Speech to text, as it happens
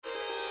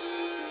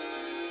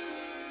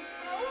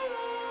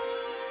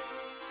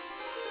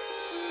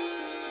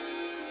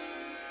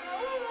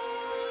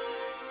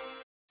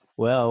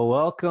Well,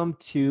 welcome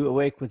to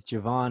Awake with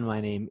Javon. My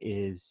name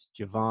is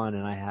Javon,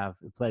 and I have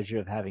the pleasure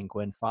of having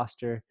Gwen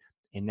Foster,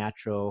 a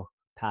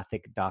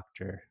naturopathic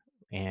doctor.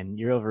 And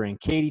you're over in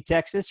Katy,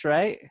 Texas,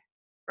 right?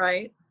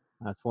 Right.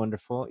 That's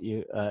wonderful.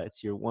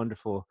 It's your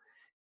wonderful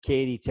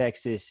Katy,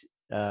 Texas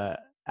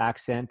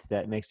accent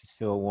that makes us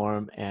feel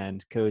warm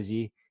and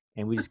cozy.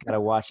 And we just got to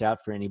watch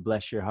out for any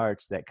bless your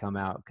hearts that come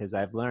out, because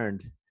I've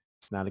learned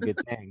it's not a good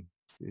thing.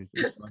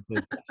 If someone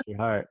says bless your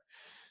heart.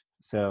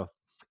 So,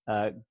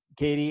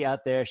 Katy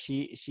out there,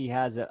 she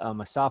has a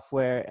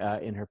software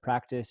in her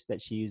practice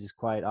that she uses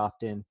quite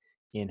often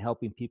in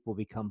helping people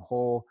become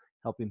whole,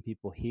 helping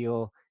people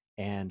heal,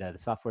 and the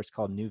software is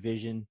called New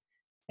Vision,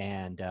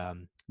 and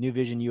New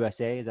Vision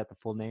USA, is that the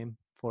full name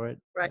for it?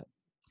 Right.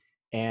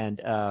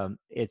 And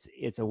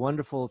it's a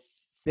wonderful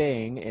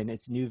thing, and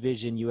it's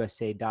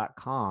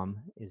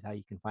newvisionusa.com is how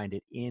you can find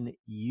it.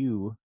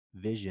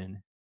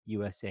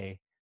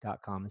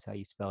 Visionusa.com is how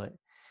you spell it.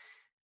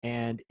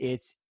 And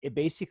it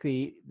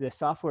basically, the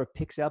software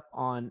picks up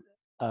on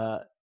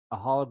a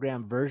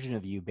hologram version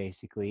of you,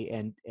 basically,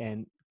 and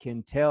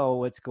can tell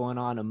what's going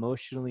on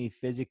emotionally,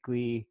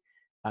 physically.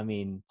 I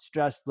mean,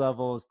 stress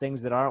levels,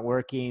 things that aren't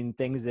working,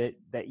 things that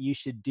you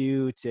should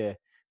do to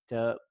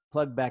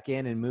plug back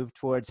in and move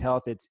towards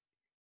health.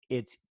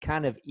 It's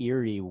kind of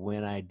eerie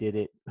when I did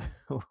it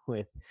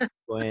with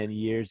Gwen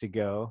years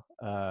ago.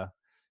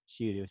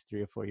 Shoot, it was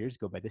 3 or 4 years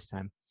ago by this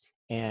time,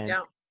 and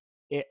Yeah.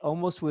 it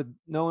almost with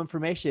no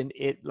information,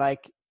 it's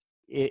like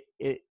I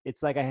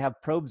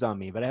have probes on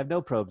me, but I have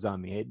no probes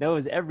on me. It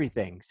knows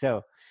everything.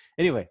 So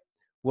anyway,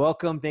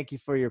 welcome. Thank you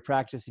for your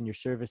practice and your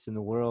service in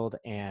the world.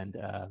 And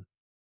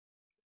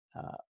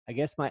I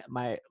guess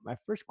my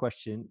first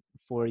question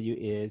for you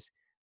is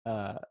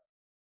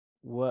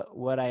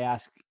what I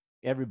ask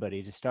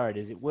everybody to start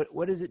is,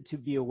 what is it to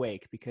be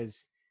awake?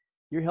 Because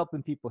you're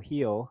helping people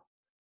heal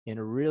in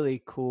a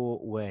really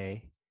cool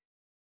way.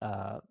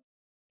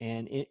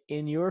 And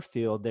in your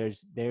field,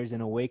 there's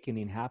an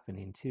awakening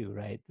happening too,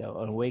 right?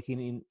 An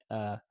awakening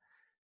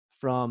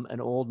from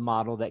an old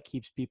model that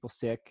keeps people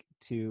sick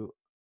to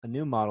a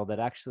new model that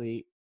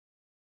actually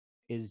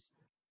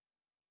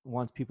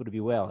wants people to be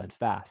well and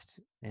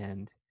fast.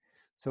 And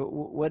so,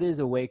 what is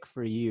awake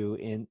for you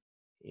in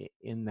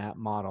that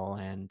model,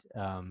 and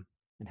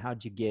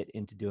how'd you get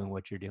into doing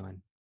what you're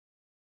doing?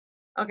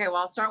 Okay. Well,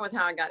 I'll start with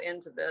how I got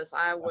into this.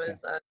 I Okay.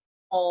 was a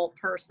whole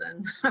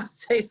person, I would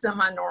say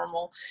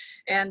semi-normal,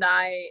 and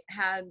I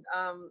had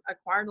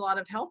acquired a lot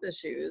of health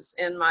issues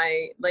in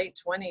my late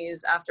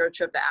 20s after a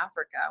trip to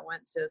Africa. I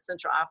went to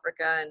Central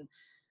Africa, and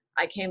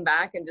I came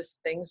back and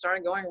just things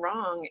started going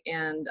wrong.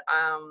 And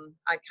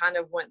I kind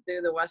of went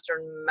through the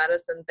Western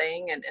medicine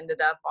thing and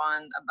ended up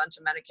on a bunch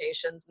of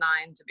medications,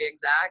 9 to be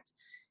exact,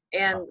 Wow.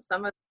 and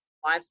some of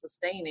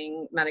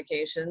life-sustaining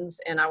medications.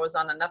 And I was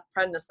on enough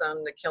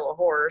prednisone to kill a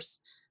horse,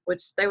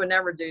 which they would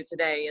never do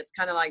today. It's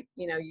kind of like,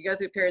 you go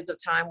through periods of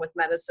time with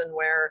medicine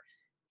where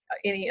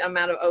any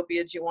amount of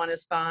opiates you want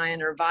is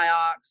fine, or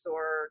Vioxx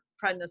or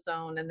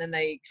prednisone, and then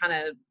they kind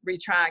of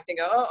retract and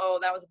go, oh,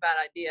 that was a bad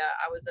idea.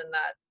 I was in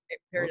that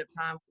period of Whoops.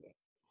 time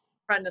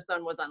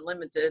prednisone was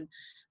unlimited,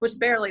 which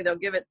they barely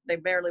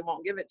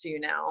won't give it to you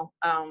now.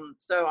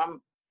 So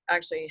I'm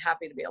actually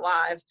happy to be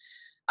alive.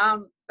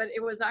 But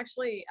it was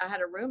actually, I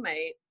had a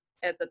roommate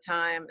at the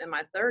time in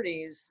my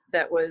 30s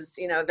that was,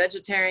 a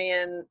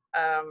vegetarian,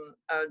 a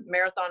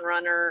marathon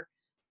runner.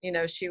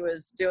 She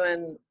was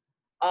doing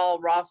all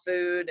raw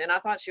food, and I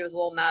thought she was a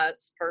little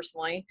nuts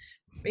personally,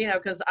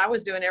 because I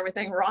was doing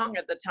everything wrong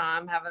at the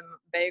time, having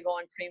bagel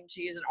and cream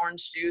cheese and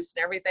orange juice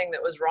and everything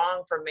that was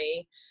wrong for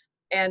me.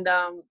 And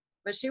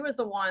but she was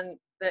the one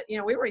that,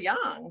 we were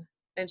young,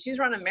 and she's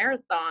running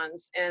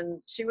marathons,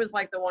 and she was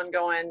like the one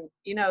going,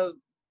 do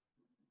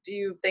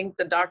you think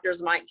the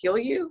doctors might kill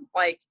you?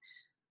 Like,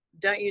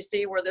 don't you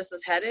see where this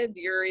is headed?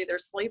 You're either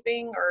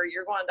sleeping or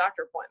you're going to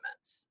doctor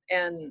appointments.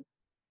 And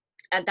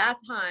at that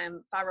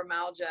time,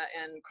 fibromyalgia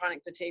and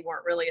chronic fatigue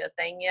weren't really a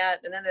thing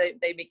yet. And then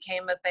they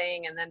became a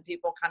thing, and then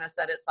people kind of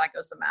said it's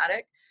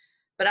psychosomatic.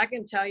 But I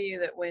can tell you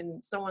that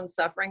when someone's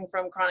suffering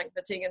from chronic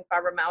fatigue and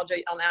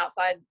fibromyalgia, on the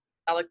outside,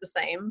 I look the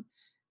same.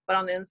 But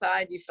on the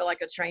inside, you feel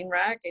like a train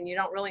wreck, and you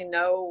don't really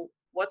know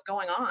what's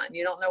going on.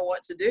 You don't know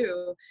what to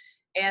do.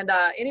 And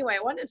anyway,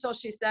 it wasn't until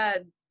she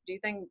said, do you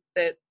think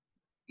that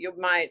you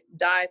might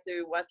die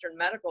through Western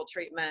medical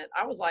treatment?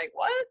 I was like,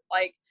 what?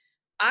 Like,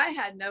 I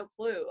had no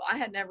clue. I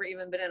had never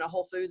even been in a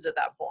Whole Foods at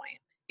that point.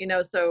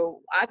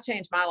 So I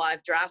changed my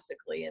life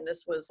drastically. And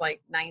this was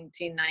like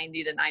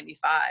 1990 to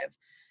 95.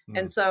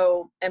 And Mm.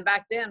 so, and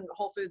back then,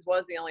 Whole Foods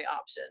was the only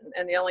option.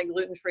 And the only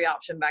gluten-free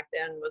option back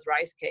then was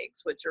rice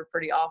cakes, which are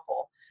pretty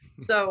awful.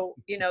 So,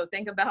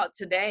 think about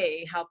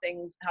today, how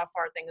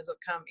far things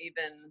have come,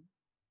 even,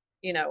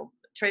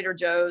 Trader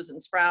Joe's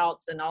and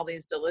Sprouts and all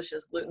these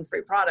delicious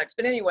gluten-free products.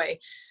 But anyway,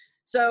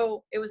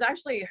 so it was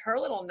actually her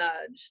little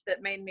nudge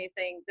that made me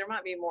think there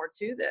might be more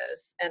to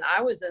this. And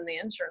I was in the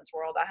insurance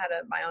world. I had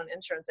my own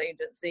insurance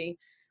agency.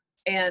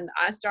 And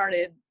I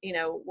started,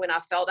 when I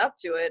felt up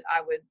to it,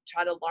 I would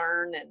try to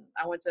learn. And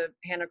I went to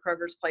Hannah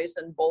Kroger's place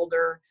in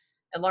Boulder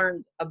and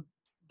learned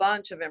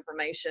bunch of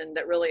information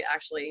that really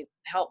actually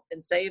helped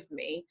and saved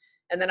me.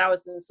 And then I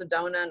was in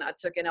Sedona and I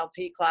took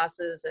NLP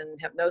classes and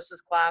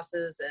hypnosis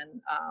classes and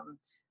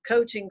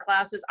coaching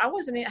classes. I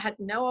had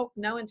no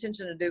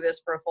intention to do this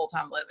for a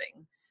full-time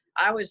living.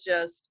 I was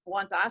just,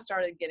 once I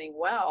started getting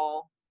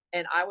well,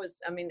 and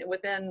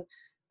within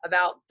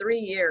about 3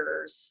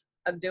 years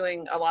of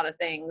doing a lot of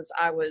things,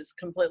 I was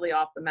completely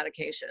off the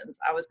medications.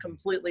 I was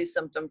completely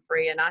symptom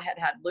free, and I had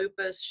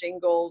lupus,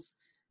 shingles,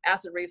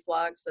 acid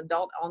reflux,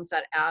 adult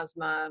onset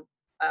asthma,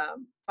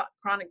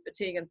 chronic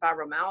fatigue, and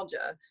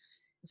fibromyalgia.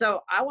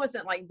 So I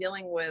wasn't like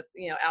dealing with,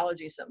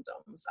 allergy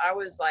symptoms. I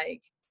was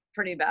like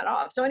pretty bad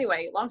off. So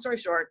anyway, long story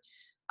short,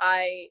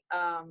 I,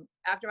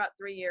 after about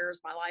 3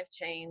 years, my life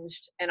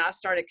changed, and I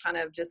started kind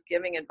of just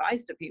giving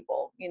advice to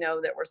people,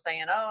 that were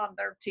saying, oh,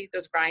 their teeth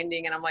is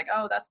grinding. And I'm like,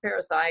 oh, that's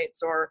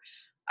parasites. Or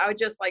I would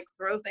just like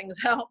throw things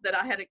out that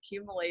I had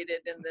accumulated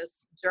in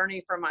this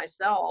journey for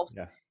myself.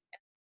 Yeah.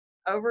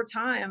 Over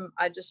time,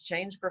 I just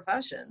changed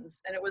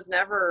professions, and it was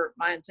never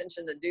my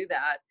intention to do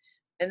that.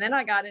 And then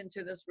I got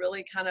into this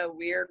really kind of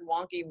weird,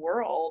 wonky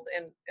world,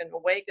 and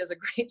Awake is a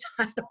great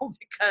title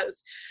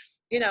because,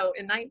 in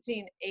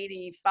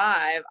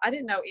 1985, I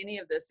didn't know any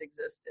of this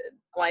existed.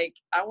 Like,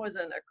 I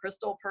wasn't a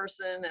crystal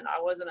person, and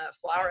I wasn't a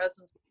flower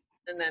essence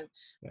person, and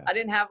I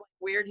didn't have like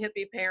weird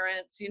hippie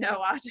parents.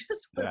 I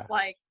just was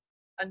like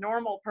a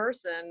normal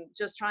person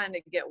just trying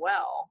to get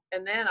well.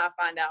 And then I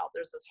find out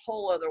there's this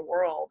whole other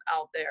world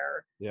out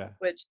there,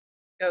 which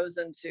goes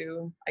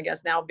into, I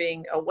guess, now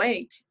being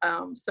awake.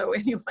 So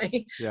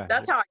anyway,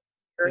 that's how I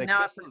heard.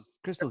 Now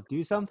crystals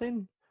do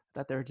something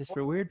that they're just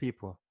for weird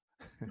people.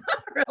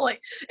 Really,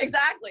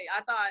 exactly.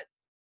 I thought,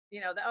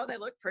 they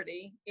look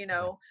pretty,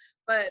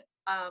 but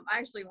I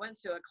actually went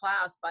to a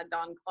class by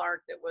Don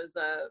Clark that was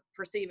a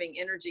perceiving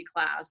energy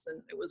class,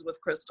 and it was with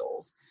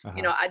crystals. I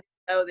didn't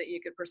know that you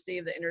could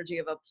perceive the energy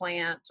of a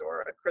plant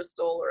or a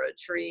crystal or a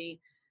tree.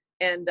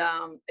 And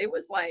it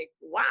was like,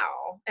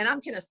 wow. And I'm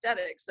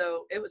kinesthetic,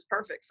 so it was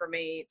perfect for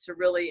me to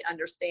really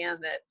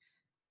understand that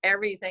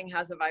everything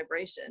has a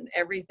vibration,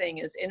 everything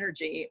is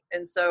energy.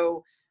 And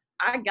so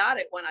I got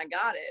it when I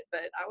got it,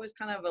 but I was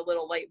kind of a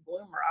little late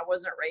bloomer. I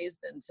wasn't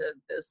raised into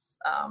this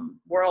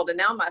world. And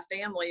now my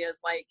family is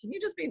like, can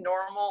you just be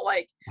normal?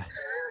 Like,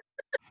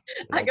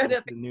 I go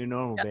to the new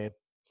normal, babe.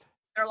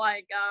 They're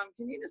like,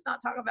 can you just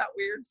not talk about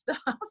weird stuff?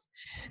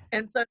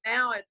 And so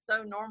now it's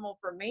so normal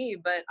for me,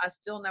 but I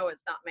still know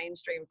it's not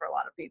mainstream for a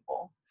lot of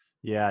people.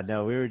 Yeah,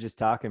 no, we were just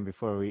talking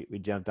before we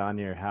jumped on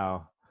here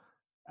how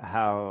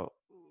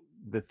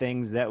the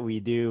things that we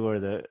do, or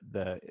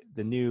the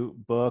new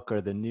book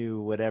or the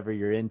new whatever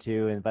you're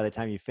into, and by the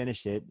time you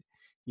finish it,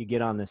 you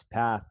get on this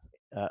path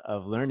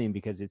of learning,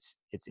 because it's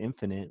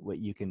infinite what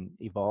you can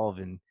evolve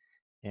and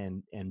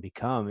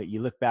become.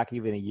 You look back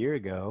even a year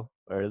ago,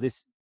 or at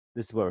least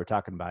this is what we're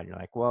talking about, and you're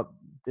like, well,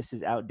 this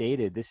is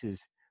outdated. This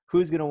is,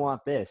 who's going to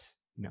want this,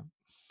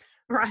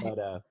 Right.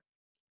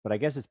 But I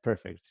guess it's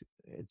perfect.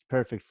 It's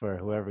perfect for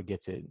whoever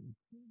gets it.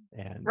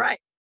 And right.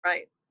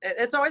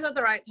 It's always at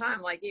the right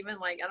time. Like, even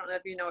like, I don't know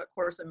if you know what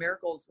Course in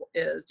Miracles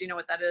is. Do you know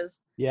what that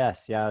is?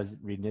 Yes. Yeah. I was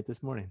reading it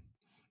this morning.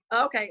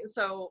 Okay.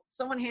 So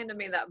someone handed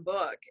me that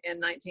book in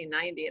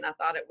 1990, and I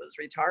thought it was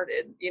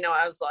retarded.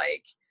 I was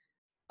like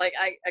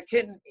I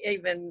couldn't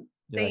even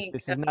think. Like,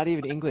 this is not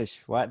even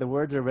English. Why the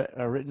words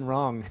are written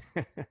wrong?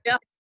 Yeah.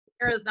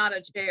 Chair is not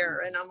a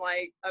chair. And I'm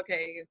like,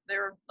 okay,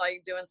 they're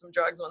like doing some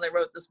drugs when they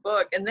wrote this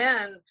book. And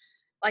then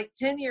like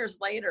 10 years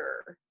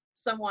later,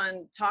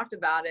 someone talked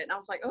about it, and I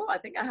was like, oh, I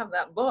think I have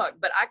that book,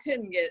 but I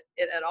couldn't get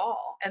it at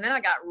all. And then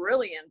I got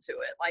really into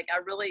it. Like, I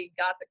really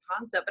got the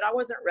concept, but I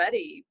wasn't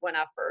ready when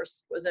I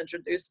first was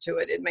introduced to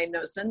it. It made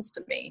no sense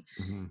to me.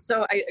 Mm-hmm.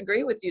 So I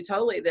agree with you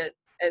totally that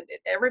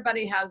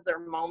everybody has their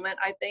moment,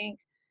 I think,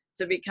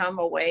 to become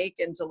awake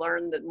and to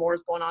learn that more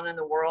is going on in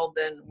the world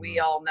than we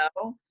all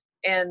know.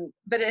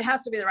 But it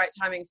has to be the right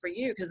timing for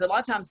you, because a lot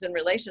of times in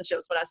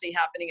relationships, what I see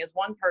happening is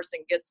one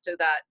person gets to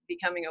that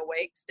becoming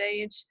awake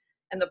stage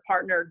and the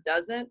partner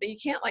doesn't, but you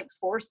can't like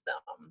force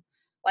them.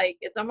 Like,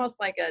 it's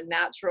almost like a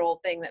natural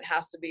thing that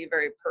has to be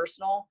very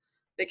personal,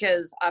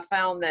 because I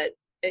found that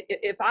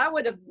if I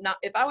would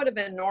have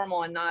been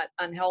normal and not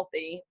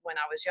unhealthy when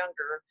I was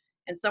younger,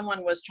 and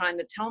someone was trying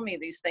to tell me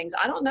these things,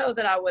 I don't know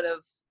that I would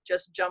have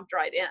just jumped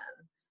right in.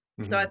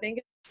 Mm-hmm. So I think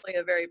it's really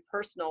a very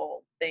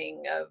personal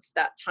thing of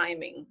that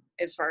timing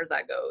as far as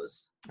that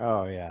goes.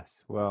 Oh,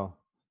 yes. Well,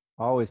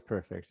 always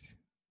perfect.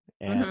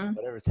 And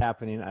whatever's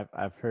happening,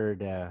 I've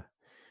heard,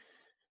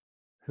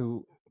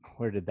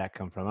 where did that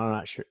come from? I'm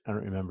not sure. I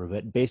don't remember,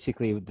 but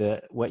basically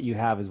what you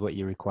have is what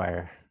you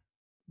require.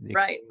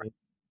 Right.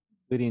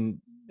 Including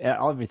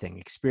everything,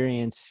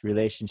 experience,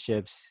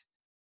 relationships,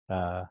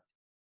 the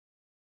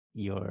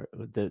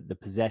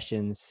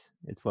possessions.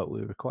 It's what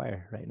we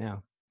require right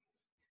now.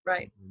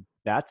 Right.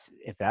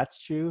 If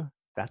that's true,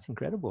 that's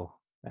incredible.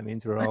 That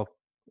means we're all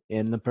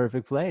in the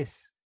perfect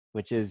place,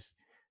 which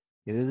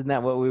isn't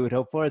that what we would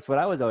hope for? It's what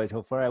I was always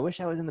hope for. I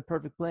wish I was in the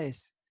perfect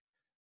place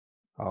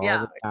all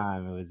the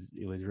time.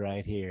 It was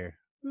right here.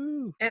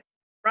 And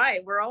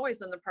Right. We're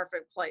always in the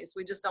perfect place.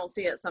 We just don't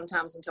see it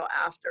sometimes until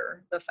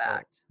after the Oh,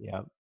 fact.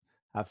 yeah,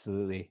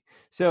 absolutely.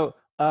 So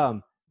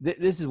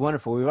this is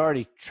wonderful. We've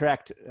already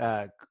tracked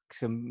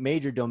some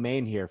major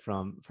domain here,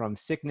 from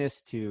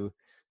sickness to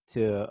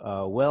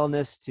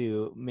wellness,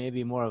 to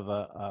maybe more of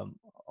a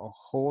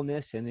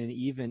wholeness, and then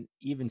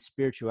even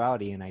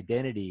spirituality and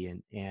identity,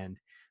 and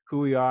who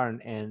we are,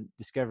 and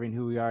discovering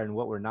who we are and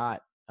what we're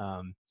not,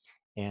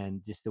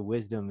 and just the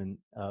wisdom and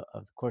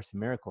of the Course in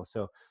Miracles.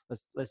 So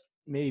let's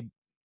maybe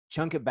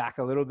chunk it back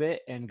a little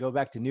bit and go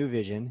back to New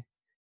Vision,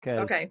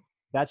 because Okay.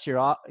 that's your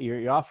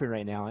offering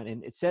right now.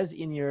 And it says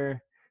in your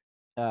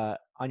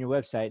on your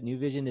website, New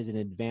Vision is an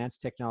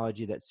advanced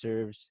technology that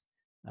serves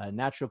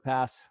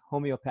naturopaths,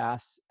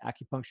 homeopaths,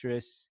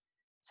 acupuncturists,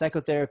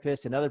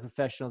 psychotherapists, and other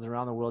professionals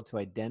around the world to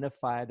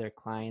identify their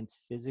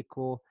clients'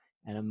 physical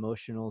and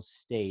emotional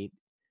state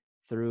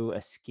through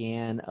a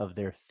scan of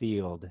their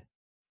field.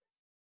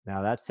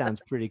 Now that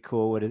sounds pretty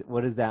cool.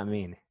 What does that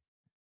mean?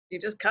 You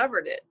just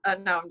covered it.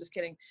 No, I'm just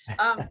kidding.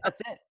 Um,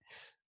 That's it.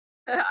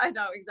 I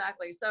know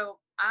exactly. So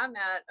I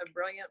met a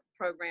brilliant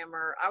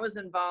programmer. I was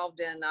involved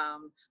in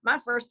my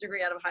first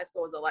degree out of high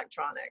school was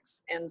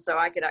electronics, and so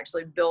I could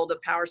actually build a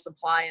power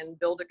supply and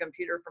build a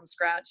computer from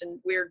scratch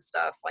and weird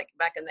stuff like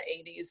back in the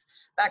 80s,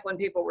 back when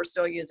people were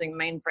still using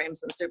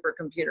mainframes and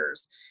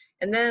supercomputers.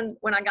 And then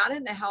when I got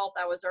into health,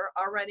 I was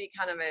already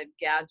kind of a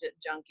gadget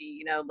junkie,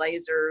 you know,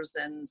 lasers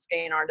and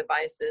scanner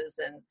devices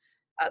and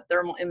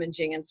thermal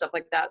imaging and stuff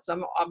like that.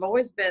 So I've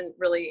always been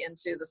really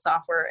into the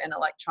software and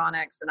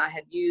electronics, and I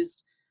had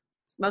used,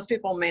 most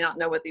people may not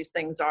know what these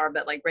things are,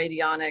 but like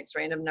radionics,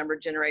 random number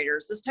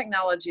generators, this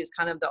technology is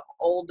kind of the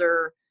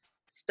older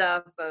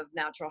stuff of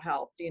natural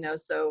health, you know,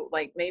 so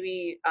like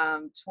maybe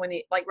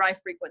 20, like Rife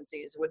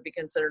frequencies would be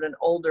considered an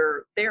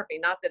older therapy.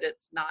 Not that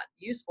it's not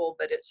useful,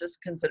 but it's just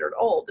considered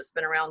old. It's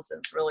been around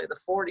since really the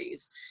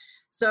 40s.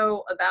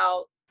 So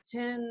about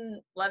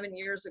 10, 11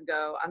 years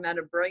ago, I met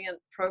a brilliant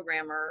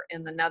programmer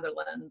in the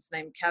Netherlands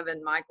named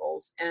Kevin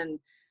Michaels. And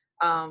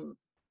um,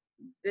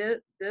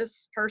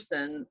 this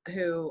person,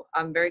 who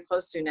I'm very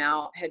close to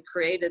now, had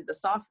created the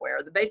software,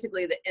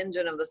 basically the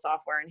engine of the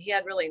software. And he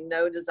had really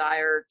no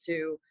desire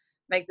to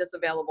make this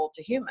available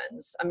to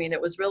humans. I mean,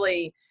 it was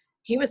really,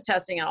 he was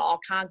testing on all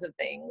kinds of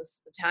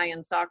things,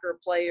 Italian soccer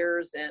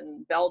players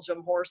and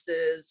Belgium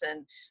horses.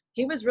 And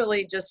he was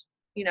really just,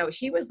 you know,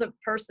 he was the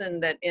person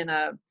that in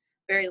a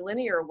very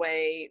linear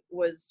way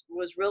was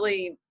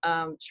really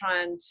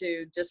trying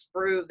to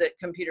disprove that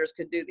computers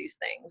could do these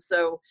things.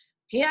 So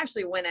he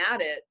actually went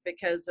at it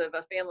because of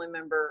a family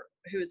member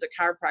who's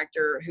a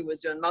chiropractor who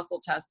was doing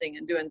muscle testing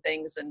and doing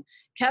things. And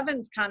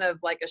Kevin's kind of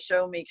like a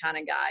show me kind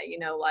of guy, you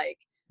know, like,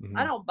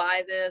 I Mm-hmm. don't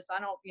buy this. I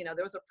don't, you know,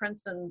 there was a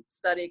Princeton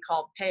study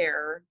called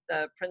PAIR,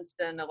 the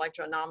Princeton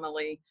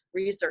Electroanomaly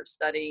Research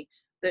Study,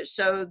 that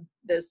showed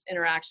this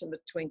interaction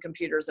between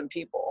computers and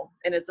people.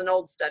 And it's an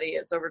old study,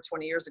 it's over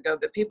 20 years ago,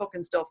 but people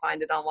can still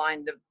find it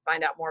online to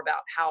find out more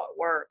about how it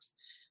works.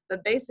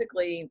 But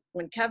basically,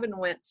 when Kevin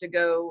went to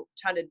go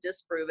try to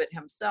disprove it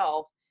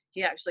himself,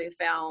 he actually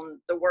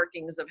found the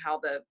workings of how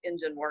the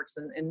engine works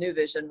in New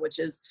Vision, which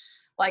is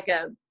like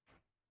a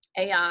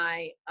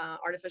AI,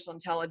 artificial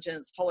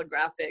intelligence,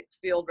 holographic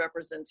field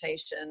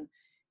representation.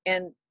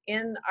 And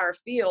in our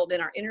field, in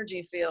our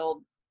energy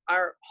field,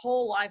 our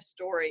whole life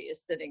story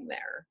is sitting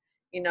there.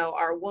 You know,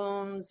 our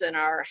wounds and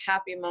our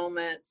happy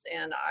moments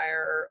and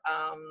our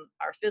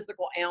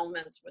physical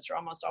ailments, which are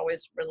almost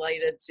always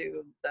related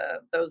to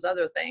those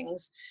other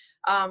things.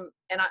 And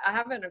I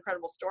have an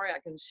incredible story I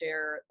can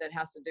share that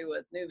has to do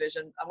with New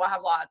Vision. Well, I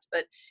have lots,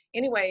 but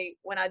anyway,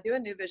 when I do a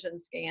New Vision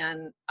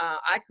scan,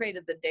 I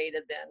created the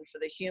data then for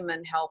the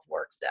human health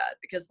work set,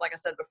 because like I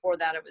said before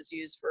that, it was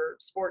used for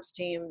sports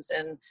teams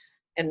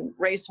and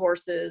race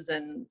horses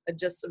and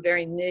just a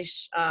very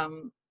niche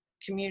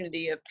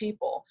community of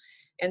people.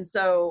 And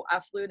so I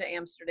flew to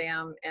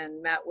Amsterdam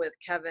and met with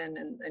Kevin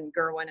and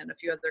Gerwin and a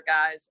few other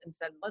guys and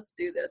said, let's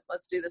do this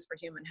for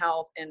human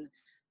health. And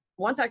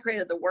once I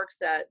created the work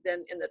set,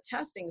 then in the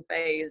testing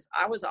phase,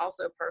 I was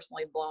also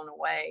personally blown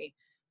away.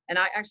 And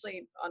I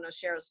actually want to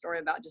share a story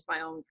about just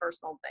my own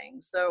personal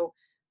things. So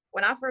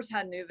when I first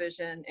had New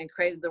Vision and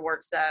created the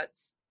work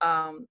sets,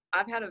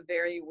 I've had a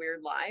very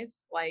weird life,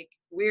 like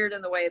weird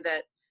in the way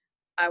that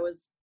I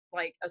was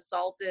like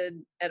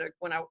assaulted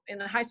when I in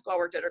high school. I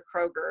worked at a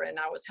Kroger and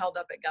I was held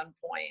up at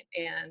gunpoint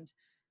and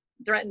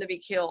threatened to be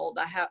killed.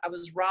 I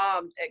was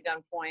robbed at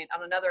gunpoint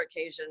on another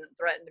occasion,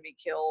 threatened to be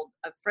killed.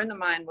 A friend of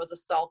mine was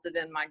assaulted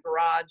in my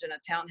garage in a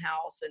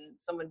townhouse and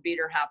someone beat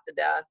her half to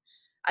death.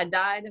 I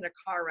died in a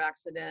car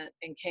accident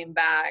and came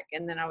back.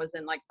 And then I was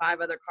in like 5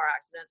 other car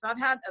accidents. So I've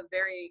had a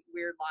very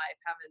weird life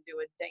having to do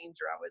with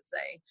danger, I would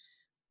say.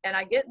 And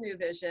I get New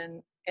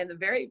Vision, and the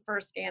very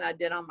first scan I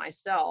did on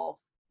myself,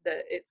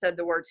 it said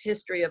the words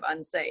history of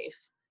unsafe.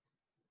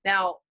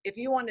 Now, if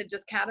you want to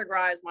just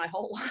categorize my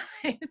whole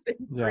life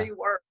in Yeah. 3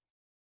 words,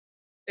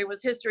 it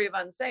was history of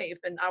unsafe.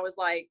 And I was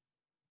like,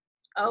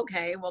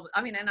 okay, well,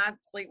 I mean, and I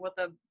sleep with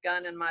a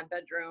gun in my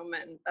bedroom,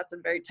 and that's a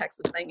very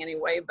Texas thing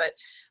anyway. But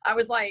I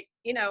was like,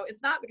 you know,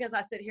 it's not because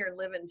I sit here and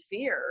live in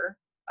fear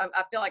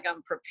I feel like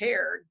I'm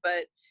prepared,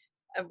 but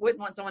I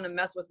wouldn't want someone to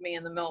mess with me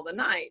in the middle of the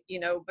night,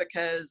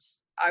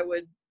 because I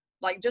would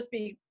like just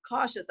be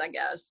cautious, I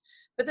guess.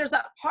 But there's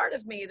that part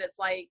of me that's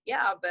like,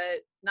 yeah, but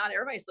not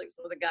everybody sleeps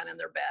with a gun in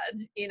their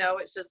bed.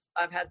 It's just,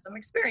 I've had some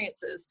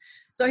experiences.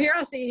 So here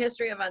I see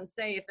History of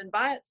Unsafe, and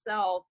by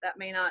itself, that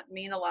may not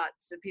mean a lot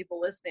to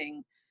people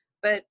listening,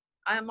 but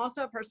I'm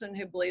also a person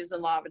who believes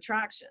in law of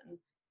attraction.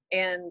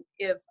 And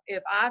if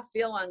I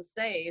feel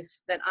unsafe,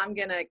 then I'm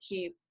going to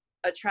keep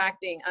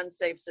attracting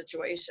unsafe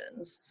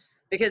situations,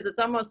 because it's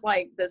almost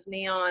like this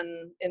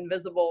neon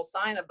invisible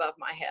sign above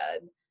my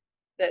head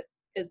that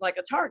is like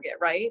a target,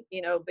 right?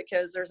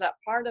 Because there's that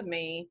part of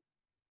me.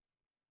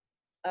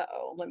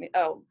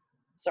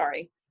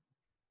 Sorry.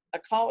 A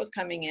call was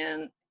coming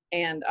in.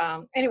 And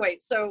anyway,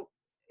 so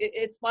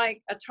it's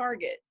like a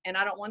target, and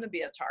I don't want to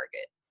be a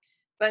target.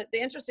 But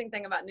the interesting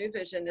thing about New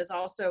Vision is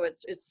also it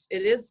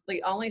is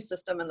the only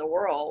system in the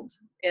world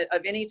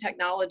of any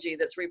technology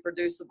that's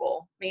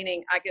reproducible,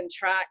 meaning I can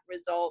track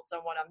results on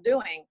what I'm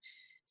doing.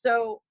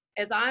 So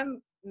as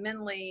I'm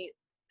mentally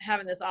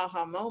having this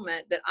aha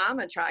moment that I'm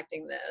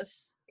attracting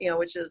this,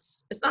 which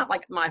is, it's not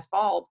like my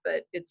fault,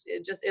 but it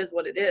just is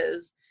what it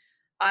is.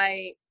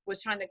 I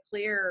was trying to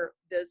clear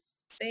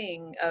this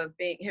thing of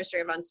being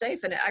History of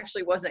Unsafe, and it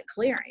actually wasn't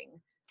clearing.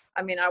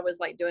 I mean, I was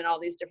like doing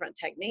all these different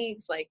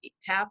techniques like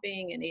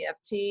tapping and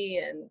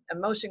EFT and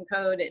emotion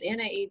code and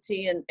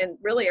NAET. And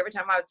really every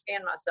time I would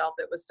scan myself,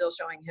 it was still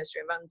showing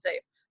History of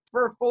Unsafe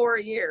for 4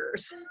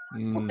 years.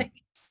 Like,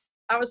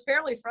 I was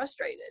fairly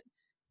frustrated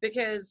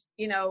because,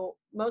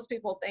 most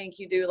people think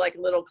you do like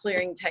a little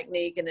clearing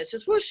technique and it's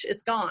just whoosh,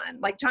 it's gone.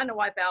 Like trying to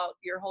wipe out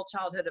your whole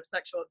childhood of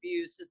sexual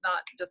abuse is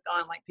not just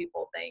gone like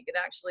people think. It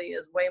actually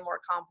is way more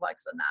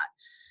complex than that.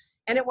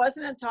 And it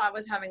wasn't until I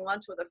was having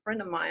lunch with a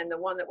friend of mine, the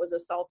one that was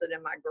assaulted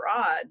in my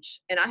garage,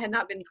 and I had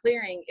not been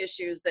clearing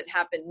issues that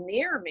happened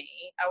near me.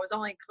 I was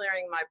only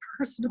clearing my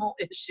personal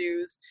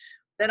issues,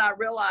 that I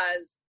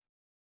realized,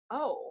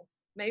 oh,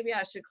 maybe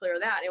I should clear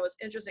that. It was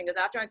interesting because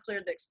after I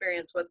cleared the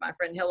experience with my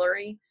friend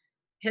Hillary,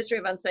 History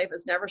of Unsafe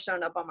has never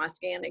shown up on my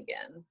scan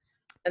again.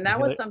 And that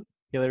was something.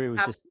 Hillary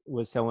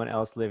was someone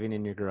else living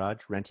in your garage,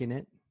 renting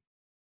it?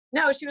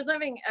 No, she was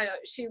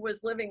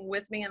living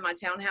with me in my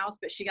townhouse,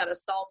 but she got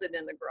assaulted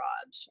in the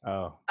garage.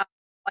 Oh.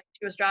 Like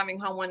she was driving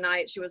home one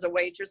night. She was a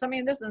waitress. I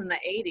mean, this is in the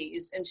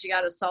 80s, and she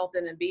got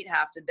assaulted and beat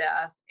half to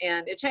death.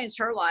 And it changed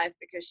her life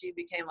because she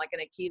became like an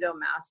Aikido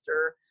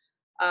master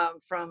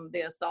from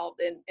the assault.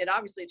 And it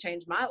obviously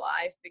changed my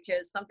life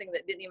because something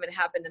that didn't even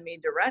happen to me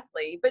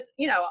directly. But,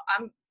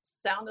 I'm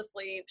sound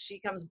asleep. She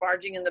comes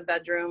barging in the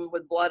bedroom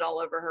with blood all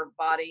over her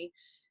body.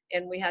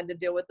 And we had to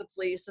deal with the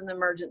police in the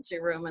emergency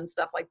room and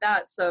stuff like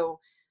that. So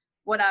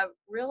what I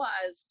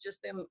realized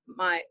just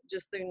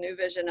through New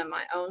Vision and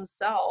my own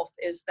self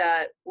is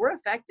that we're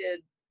affected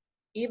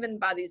even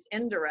by these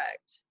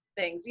indirect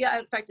things. Yeah,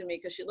 it affected me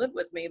because she lived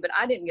with me, but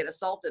I didn't get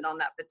assaulted on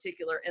that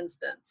particular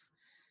instance.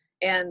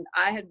 And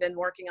I had been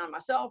working on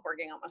myself,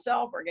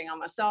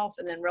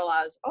 and then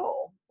realized,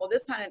 oh, well,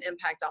 this had an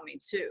impact on me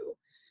too.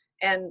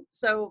 And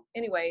so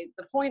anyway,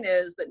 the point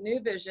is that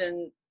New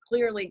Vision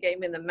clearly gave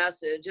me the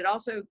message. It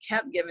also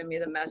kept giving me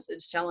the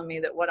message, telling me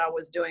that what I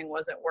was doing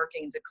wasn't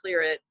working to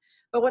clear it.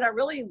 But what I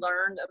really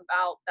learned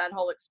about that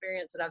whole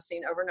experience that I've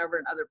seen over and over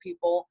in other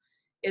people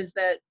is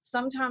that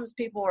sometimes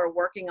people are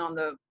working on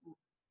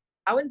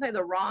I wouldn't say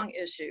the wrong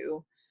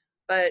issue,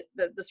 but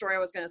the story I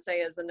was going to say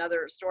is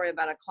another story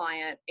about a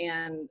client,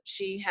 and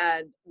she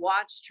had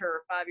watched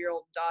her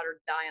 5-year-old daughter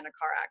die in a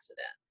car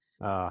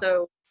accident.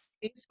 So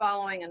she's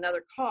following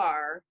another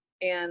car,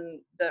 and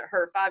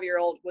her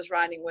 5-year-old was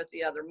riding with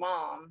the other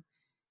mom,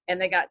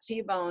 and they got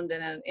T-boned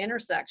in an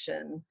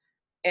intersection,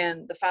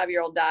 and the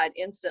 5-year-old died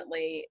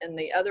instantly, and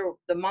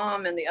the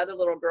mom and the other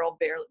little girl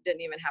barely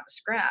didn't even have a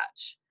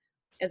scratch.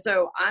 And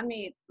so I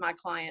meet my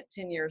client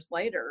 10 years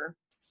later,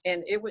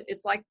 and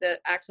it's like the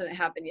accident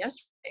happened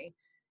yesterday.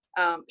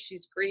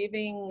 She's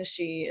grieving,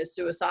 she is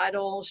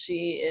suicidal,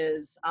 she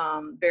is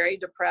very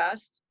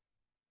depressed,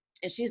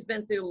 and she's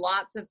been through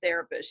lots of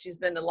therapists. She's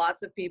been to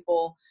lots of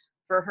people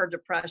for her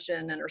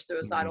depression and her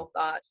suicidal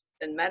thoughts,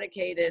 been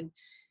medicated.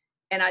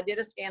 And I did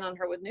a scan on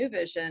her with New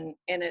Vision,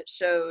 and it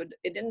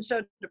didn't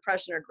show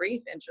depression or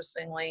grief,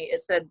 interestingly.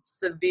 It said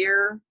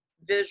severe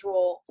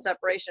visual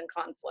separation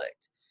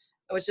conflict,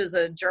 which is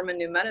a German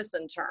new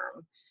medicine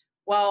term.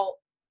 Well,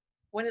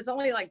 when it's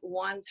only like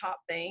one top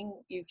thing,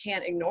 you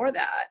can't ignore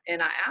that.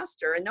 And I asked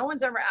her, and no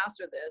one's ever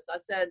asked her this. I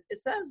said, it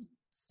says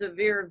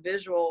severe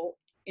visual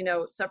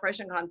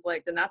separation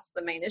conflict, and that's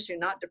the main issue,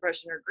 not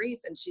depression or grief.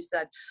 And she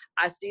said,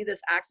 I see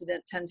this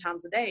accident 10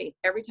 times a day.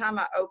 Every time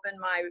I open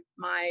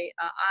my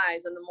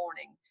eyes in the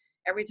morning,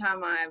 every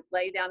time I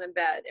lay down in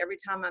bed, every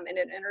time I'm in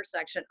an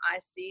intersection, I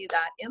see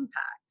that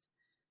impact.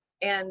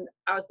 And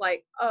I was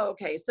like, oh,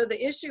 okay. So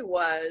the issue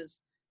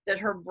was that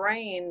her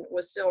brain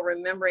was still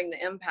remembering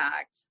the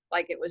impact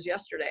like it was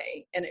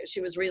yesterday, and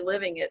she was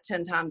reliving it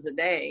 10 times a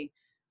day.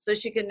 So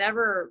she could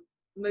never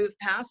move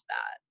past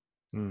that.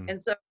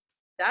 And so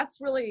that's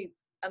really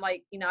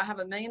like, you know, I have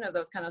a million of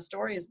those kind of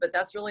stories, but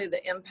that's really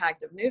the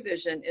impact of New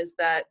Vision is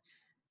that,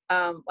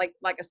 like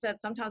I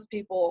said, sometimes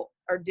people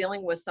are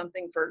dealing with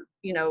something for,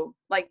 you know,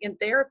 like in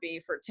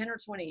therapy for 10 or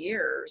 20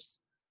 years,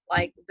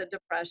 like the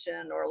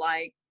depression or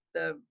like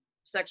the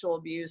sexual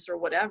abuse or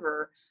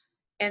whatever.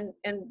 And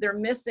they're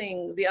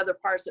missing the other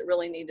parts that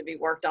really need to be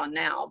worked on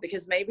now,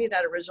 because maybe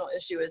that original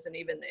issue isn't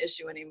even the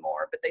issue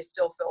anymore, but they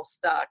still feel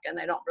stuck and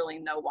they don't really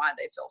know why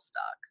they feel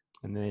stuck.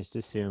 And they just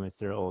assume it's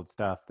their old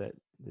stuff that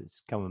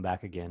is coming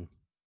back again.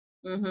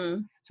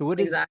 Mm-hmm. So what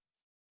is, Exactly.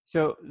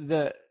 so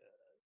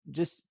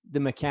just the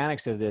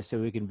mechanics of this, so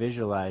we can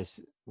visualize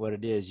what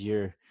it is.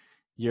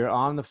 You're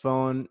on the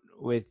phone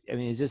with, I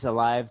mean, is this a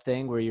live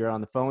thing where you're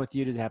on the phone with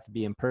you? Does it have to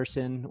be in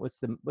person? What's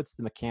the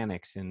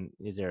mechanics? And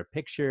is there a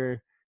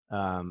picture?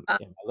 Am I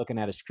looking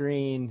at a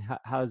screen?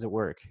 How does it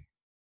work?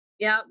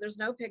 Yeah, there's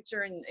no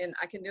picture, and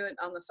I can do it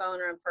on the phone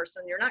or in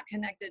person. You're not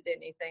connected to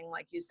anything,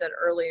 like you said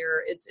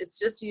earlier. It's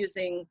just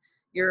using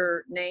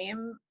your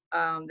name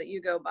that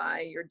you go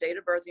by, your date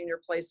of birth and your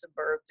place of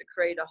birth to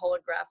create a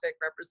holographic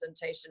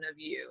representation of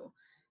you.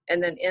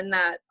 And then in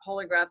that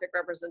holographic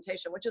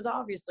representation, which is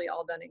obviously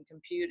all done in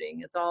computing,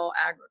 it's all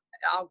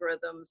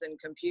algorithms and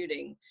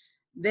computing.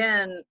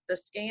 Then the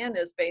scan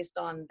is based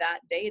on that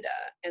data.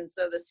 And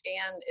so the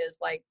scan is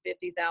like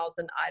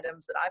 50,000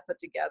 items that I put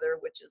together,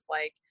 which is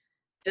like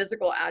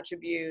physical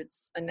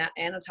attributes,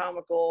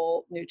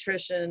 anatomical,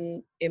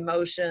 nutrition,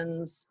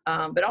 emotions,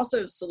 but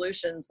also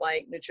solutions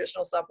like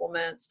nutritional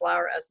supplements,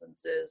 flower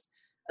essences,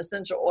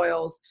 essential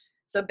oils.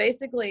 So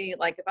basically,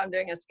 like if I'm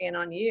doing a scan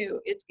on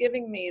you, it's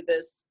giving me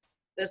this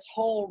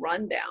whole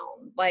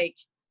rundown, like,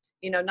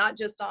 you know, not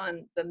just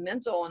on the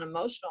mental and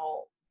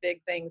emotional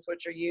big things,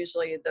 which are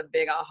usually the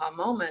big aha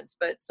moments,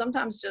 but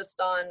sometimes just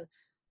on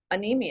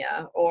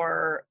anemia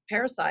or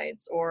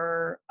parasites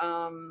or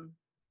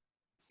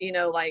you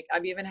know, like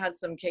I've even had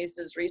some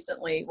cases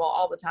recently, well,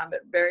 all the time, but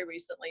very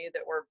recently,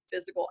 that were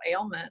physical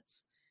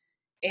ailments.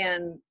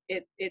 And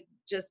it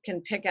just can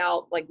pick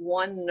out like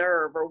one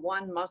nerve or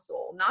one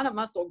muscle, not a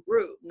muscle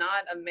group,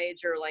 not a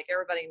major, like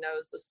everybody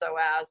knows the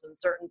psoas and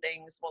certain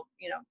things, well,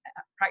 you know,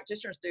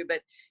 practitioners do,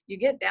 but you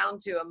get down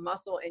to a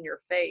muscle in your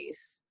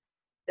face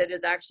that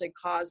is actually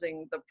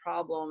causing the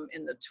problem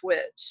in the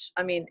twitch.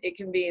 I mean, it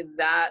can be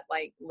that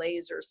like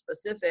laser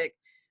specific.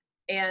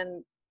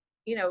 And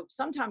you know,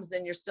 sometimes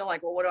then you're still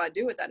like, well, what do I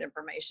do with that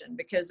information?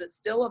 Because it's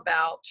still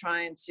about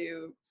trying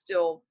to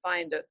still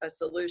find a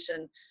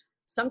solution.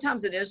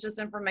 Sometimes it is just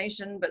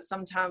information, but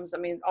sometimes, I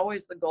mean,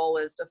 always the goal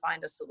is to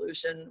find a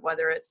solution,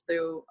 whether it's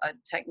through a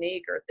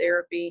technique or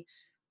therapy.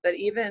 But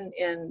even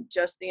in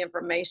just the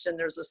information,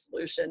 there's a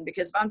solution.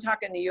 Because if I'm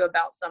talking to you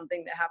about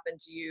something that happened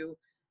to you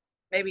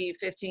maybe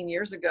 15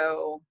 years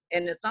ago,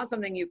 and it's not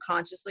something you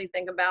consciously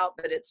think about,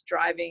 but it's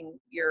driving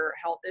your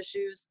health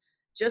issues,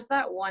 just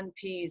that one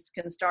piece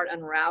can start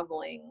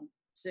unraveling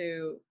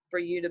for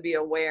you to be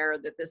aware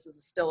that this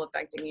is still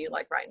affecting you,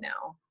 like right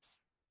now.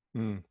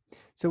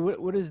 So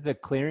what does the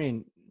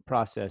clearing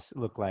process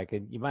look like?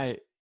 And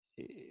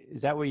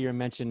is that what you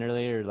mentioned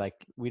earlier? Like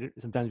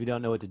sometimes we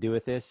don't know what to do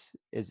with this.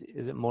 Is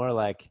it more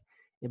like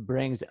it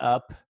brings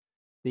up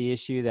the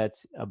issue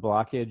that's a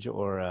blockage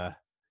or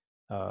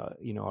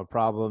you know, a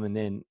problem, and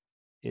then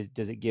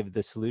does it give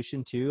the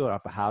solution to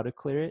or how to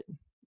clear it?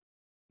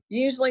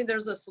 Usually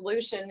there's a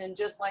solution, and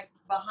just like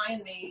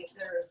behind me,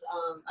 there's,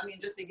 I mean,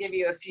 just to give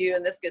you a few,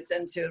 and this gets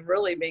into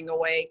really being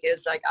awake,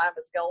 is like I have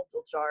a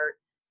skeletal chart.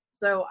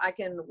 So I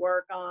can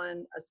work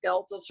on a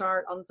skeletal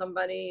chart on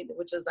somebody,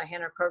 which is a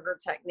Hannah Kroger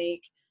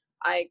technique.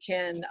 I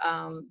can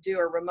do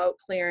a remote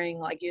clearing,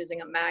 like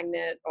using a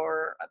magnet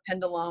or a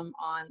pendulum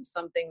on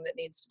something that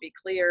needs to be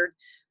cleared.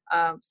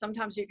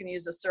 Sometimes you can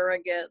use a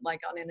surrogate,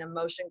 like on an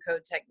emotion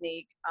code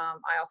technique.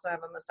 I also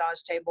have a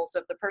massage table. So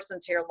if the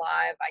person's here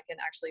live, I can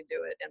actually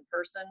do it in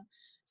person.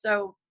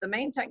 So the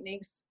main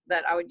techniques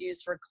that I would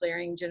use for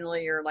clearing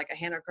generally are like a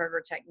Hannah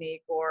Kroger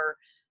technique, or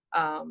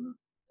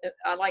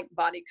I like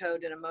body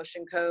code and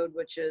emotion code,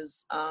 which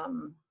is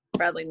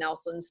Bradley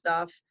Nelson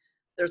stuff.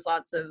 There's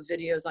lots of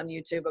videos on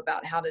YouTube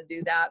about how to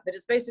do that, but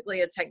it's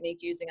basically a technique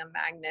using a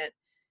magnet.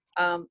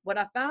 What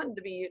I found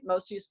to be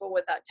most useful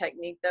with that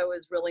technique, though,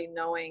 is really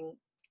knowing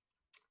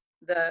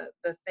the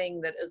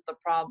thing that is the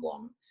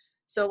problem.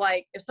 So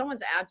like if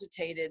someone's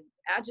agitated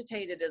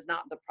is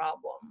not the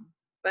problem,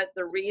 but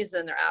the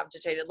reason they're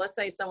agitated. Let's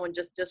say someone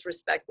just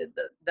disrespected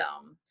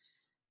them,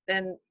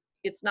 then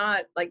it's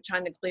not like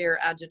trying to clear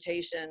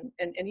agitation.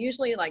 And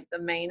usually like the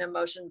main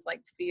emotions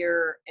like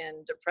fear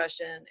and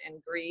depression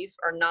and grief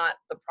are not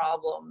the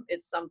problem.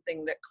 It's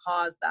something that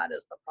caused that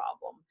is the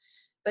problem.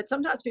 But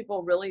sometimes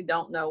people really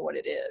don't know what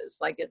it is.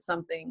 Like it's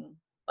something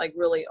like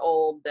really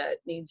old that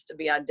needs to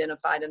be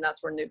identified. And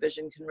that's where New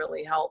Vision can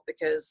really help,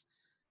 because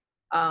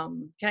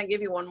can I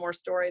give you one more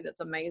story that's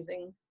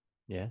amazing?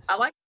 Yes. I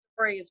like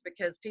stories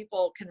because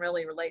people can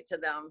really relate to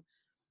them.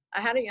 I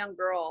had a young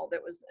girl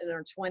that was in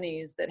her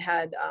 20s that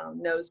had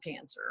nose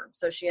cancer.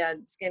 So she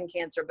had skin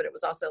cancer, but it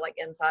was also like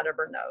inside of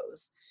her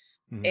nose.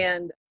 Mm-hmm.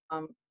 And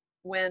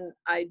when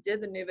I did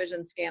the New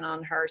Vision scan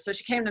on her, so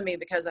she came to me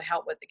because of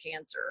help with the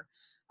cancer.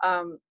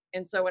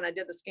 And so when I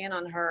did the scan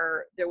on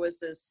her, there was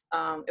this,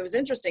 it was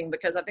interesting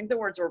because I think the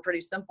words were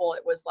pretty simple.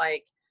 It was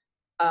like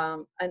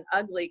an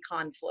ugly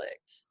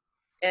conflict.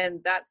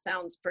 And that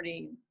sounds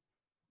pretty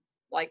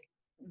like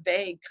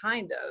vague,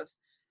 kind of.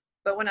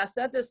 But when I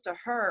said this to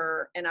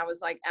her and I was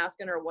like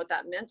asking her what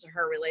that meant to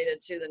her related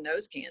to the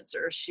nose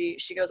cancer, she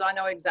goes, I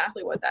know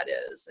exactly what that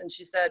is. And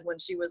she said when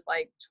she was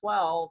like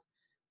 12,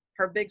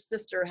 her big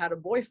sister had a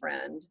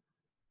boyfriend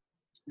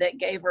that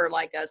gave her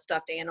like a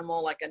stuffed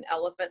animal, like an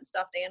elephant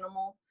stuffed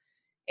animal.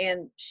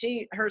 And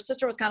her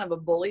sister was kind of a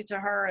bully to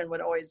her and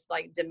would always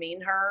like demean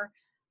her.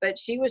 But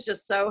she was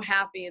just so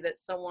happy that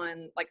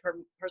someone like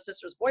her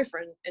sister's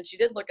boyfriend, and she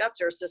did look up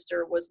to her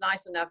sister, was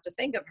nice enough to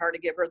think of her to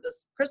give her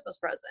this Christmas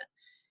present.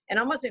 And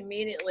almost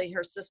immediately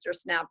her sister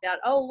snapped out,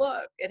 oh,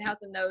 look, it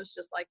has a nose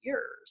just like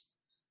yours,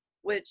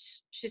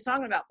 which she's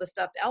talking about the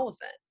stuffed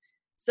elephant.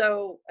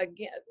 So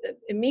again,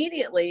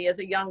 immediately as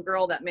a young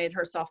girl, that made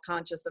her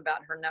self-conscious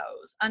about her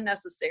nose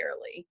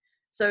unnecessarily.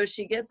 So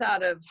she gets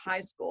out of high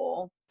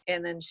school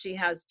and then she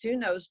has 2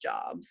 nose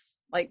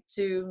jobs, like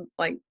 2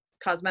 like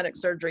cosmetic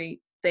surgery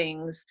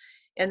things.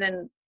 And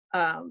then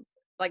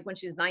like when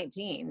she's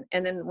 19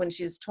 and then when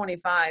she's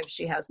 25,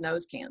 she has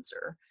nose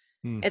cancer.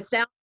 It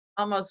sounds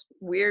almost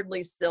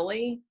weirdly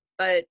silly,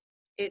 but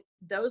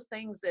those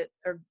things that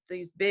are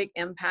these big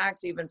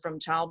impacts, even from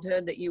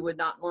childhood that you would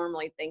not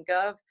normally think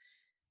of,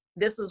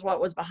 this is what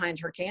was behind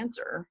her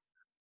cancer.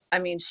 I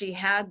mean, she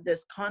had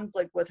this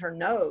conflict with her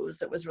nose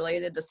that was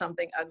related to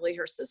something ugly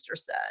her sister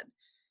said.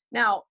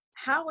 Now,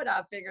 how would I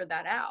have figured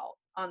that out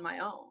on my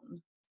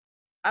own?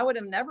 I would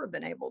have never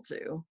been able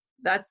to.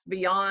 That's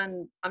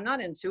beyond, I'm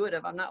not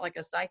intuitive. I'm not like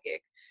a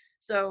psychic.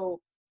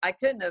 So I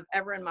couldn't have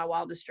ever in my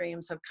wildest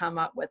dreams have come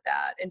up with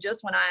that. And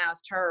just when I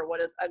asked her, what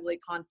does ugly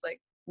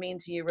conflict mean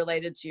to you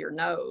related to your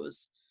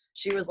nose?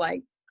 She was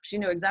like, she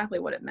knew exactly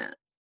what it meant.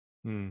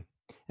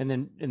 And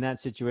then in that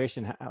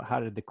situation, how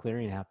did the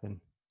clearing happen?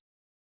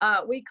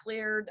 We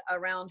cleared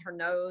around her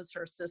nose,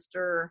 her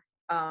sister,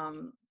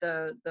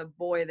 the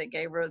boy that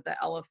gave her the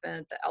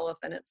elephant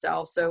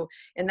itself. So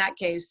in that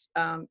case,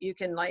 you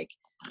can like,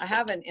 I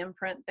have an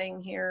imprint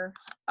thing here.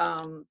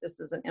 This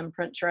is an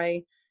imprint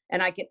tray,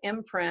 and I can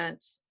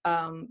imprint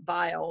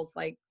vials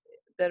like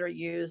that are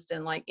used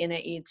in like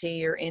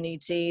NAET or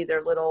NET.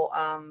 They're little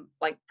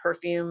like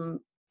perfume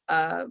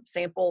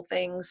sample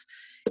things,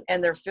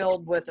 and they're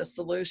filled with a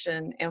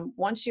solution. And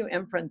once you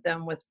imprint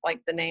them with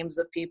like the names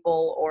of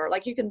people, or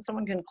like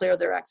someone can clear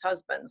their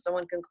ex-husband,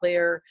 someone can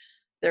clear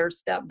their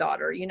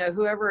stepdaughter,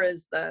 whoever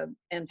is the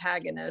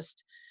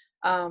antagonist.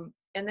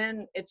 And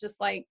then it's just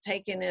like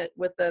taking it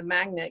with the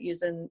magnet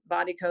using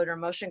body code or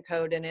motion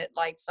code, and it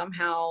like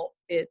somehow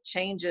it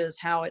changes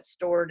how it's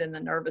stored in the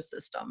nervous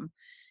system.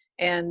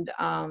 And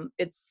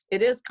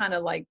it is kind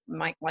of like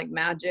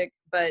magic,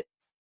 but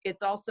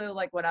it's also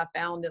like what I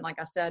found, and like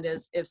I said,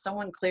 is if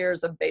someone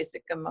clears a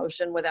basic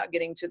emotion without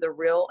getting to the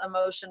real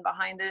emotion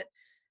behind it,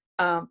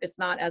 it's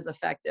not as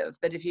effective.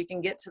 But if you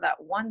can get to that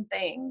one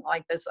thing,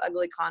 like this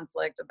ugly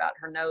conflict about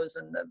her nose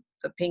and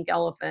the pink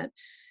elephant,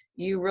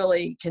 you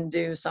really can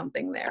do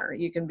something there.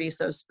 You can be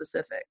so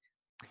specific.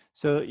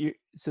 So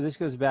this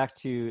goes back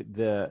to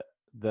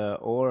the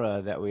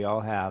aura that we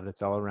all have,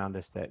 that's all around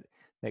us, that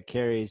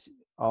carries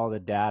all the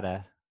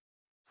data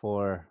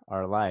for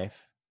our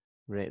life,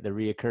 right? The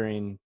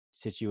reoccurring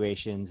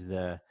situations,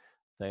 the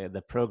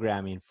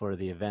programming for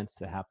the events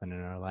that happen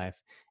in our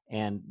life,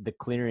 and the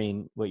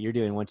clearing. What you're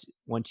doing,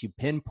 once you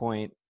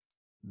pinpoint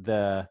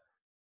the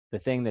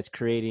thing that's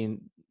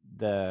creating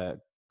the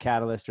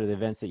catalyst or the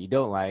events that you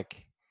don't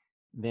like,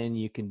 then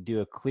you can do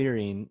a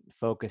clearing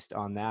focused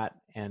on that.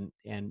 And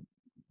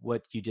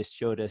what you just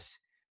showed us,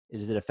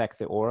 does it affect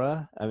the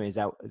aura? I mean, is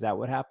that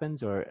what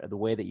happens, or the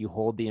way that you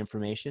hold the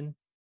information?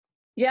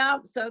 Yeah,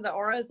 so the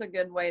aura is a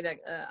good way to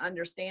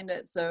understand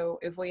it. So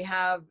if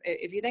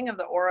you think of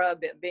the aura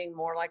being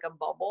more like a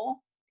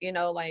bubble,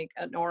 like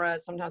an aura,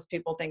 sometimes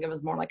people think of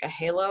as more like a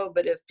halo,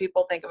 but if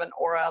people think of an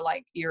aura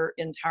like your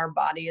entire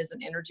body is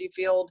an energy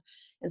field,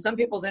 and some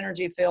people's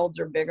energy fields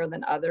are bigger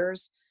than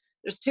others,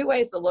 there's 2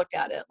 ways to look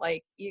at it.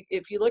 Like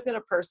if you look at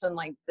a person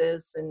like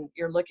this and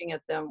you're looking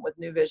at them with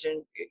new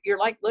vision, you're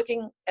like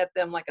looking at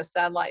them like a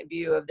satellite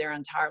view of their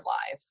entire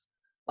life.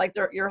 Like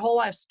your whole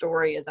life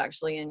story is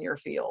actually in your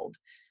field.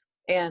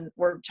 And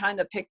we're trying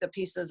to pick the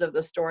pieces of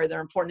the story that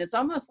are important. It's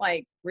almost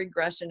like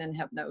regression and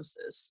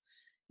hypnosis.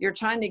 You're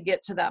trying to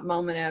get to that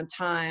moment in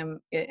time.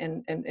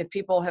 And if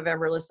people have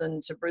ever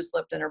listened to Bruce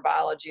Lipton or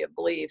Biology of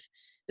Belief,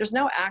 there's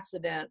no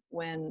accident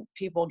when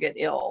people get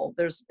ill.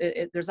 There's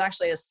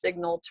actually a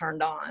signal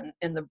turned on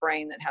in the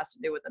brain that has to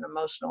do with an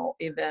emotional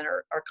event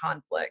or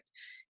conflict.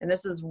 And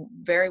this is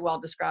very well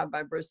described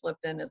by Bruce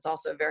Lipton. It's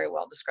also very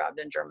well described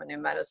in German New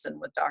Medicine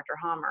with Dr.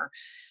 Hammer.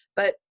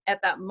 But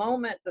at that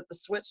moment that the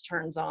switch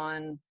turns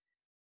on,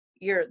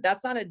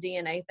 that's not a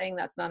DNA thing.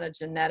 That's not a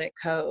genetic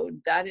code.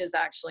 That is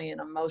actually an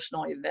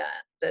emotional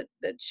event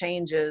that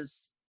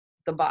changes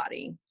the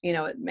body.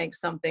 It makes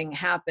something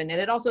happen, and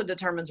it also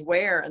determines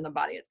where in the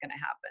body it's going to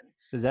happen.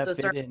 Does that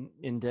So fit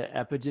into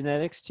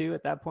epigenetics too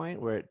at that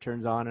point, where it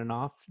turns on and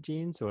off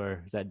genes,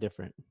 or is that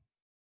different?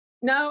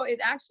 no, it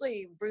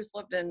actually, Bruce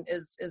Lipton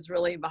is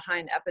really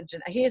behind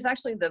epigenetic. He is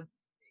actually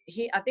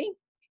I think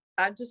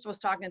I just was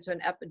talking to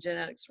an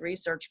epigenetics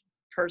research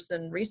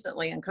person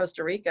recently in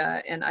Costa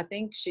Rica, and I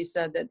think she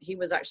said that he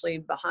was actually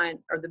behind,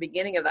 or the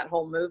beginning of that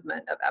whole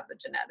movement of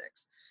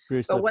epigenetics.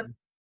 Bruce But Lipton.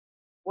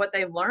 what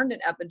they've learned in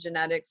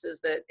epigenetics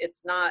is that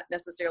it's not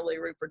necessarily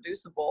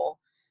reproducible,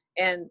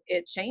 and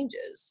it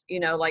changes.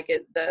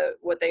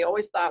 What they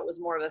always thought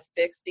was more of a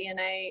fixed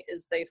DNA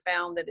is they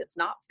found that it's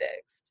not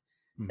fixed.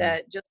 Mhm.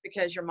 That just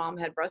because your mom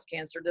had breast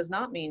cancer does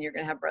not mean you're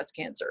going to have breast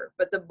cancer.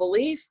 But the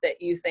belief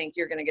that you think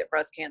you're going to get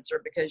breast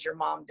cancer because your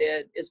mom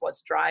did is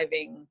what's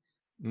driving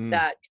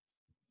that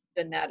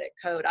genetic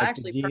code. Like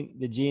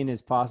the gene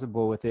is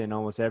possible within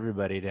almost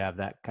everybody to have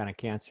that kind of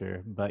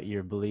cancer, but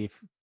your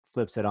belief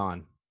flips it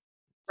on.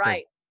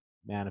 Right.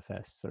 So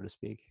manifest, so to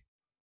speak.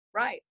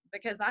 Right.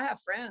 Because I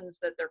have friends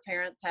that their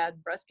parents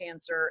had breast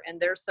cancer,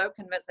 and they're so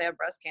convinced they have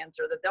breast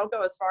cancer that they'll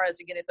go as far as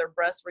to get their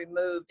breasts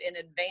removed in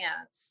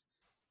advance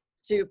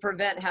to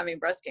prevent having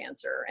breast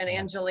cancer. And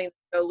Angelina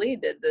Jolie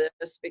did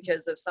this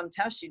because of some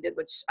test she did,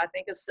 which I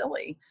think is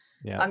silly.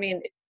 Yeah. I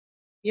mean,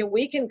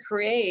 we can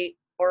create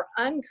or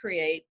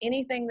uncreate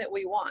anything that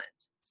we want.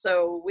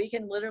 So we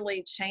can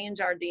literally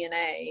change our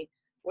DNA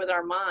with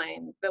our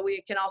mind, but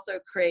we can also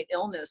create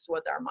illness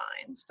with our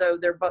mind. So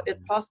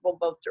it's possible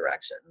both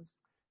directions.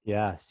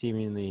 Yeah,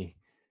 seemingly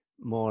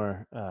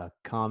more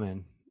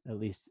common, at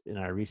least in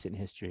our recent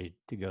history,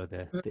 to go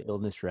the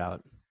illness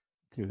route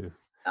through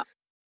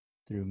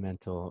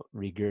mental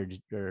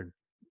or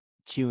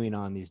chewing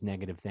on these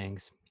negative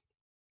things.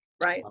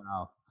 Right.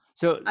 Wow.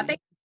 So I think,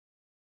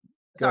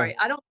 sorry,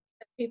 I don't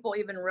think people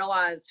even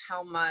realize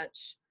how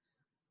much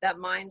that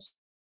mind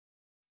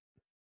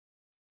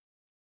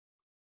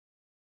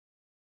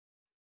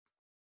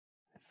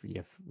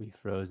we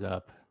froze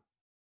up.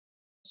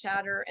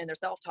 chatter and their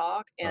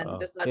self-talk, and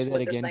this is Say that what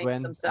they're again, saying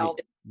Gwen. to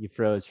themselves. You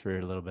froze for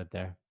a little bit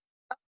there.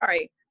 All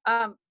right.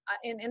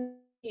 In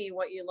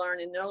what you learn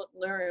in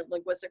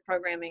linguistic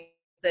programming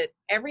is that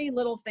every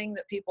little thing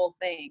that people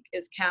think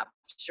is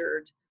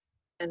captured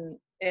and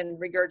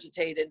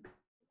regurgitated.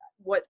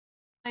 What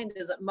I find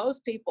is that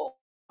most people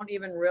don't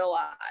even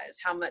realize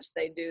how much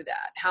they do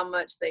that, how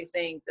much they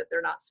think that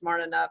they're not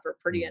smart enough or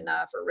pretty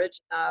enough or rich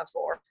enough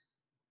or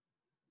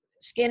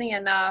skinny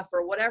enough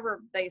or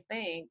whatever they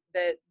think,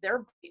 that their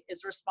body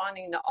is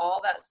responding to all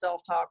that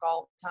self-talk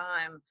all the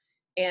time.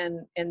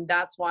 And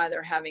that's why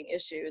they're having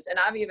issues. And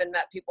I've even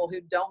met people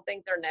who don't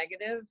think they're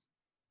negative.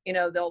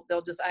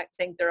 They'll just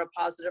think they're a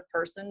positive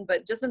person,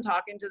 but just in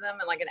talking to them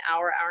in like an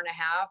hour and a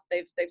half,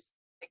 they've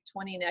like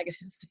 20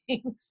 negative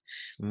things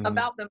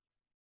about them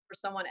for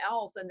someone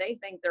else, and they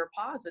think they're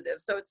positive.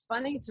 So it's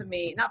funny to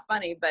me, not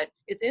funny, but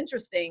it's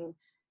interesting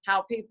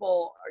how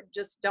people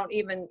just don't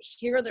even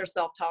hear their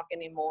self-talk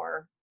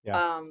anymore.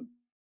 Yeah.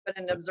 But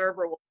an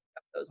observer will pick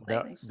up those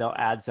things. They'll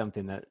add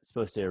something that's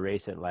supposed to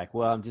erase it, like,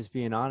 well, I'm just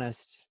being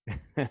honest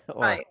or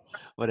right.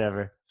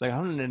 whatever. It's like,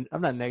 I'm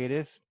not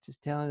negative,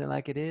 just telling it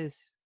like it is.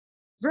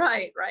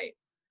 Right.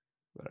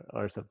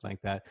 Or something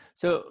like that.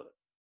 So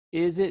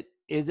is it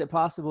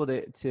possible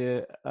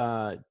to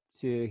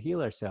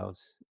heal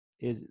ourselves?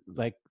 Is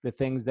like the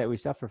things that we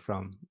suffer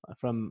from,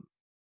 I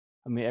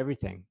mean,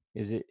 everything.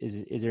 Is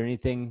there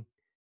anything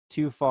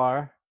too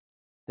far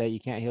that you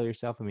can't heal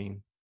yourself? I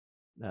mean,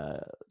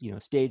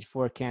 stage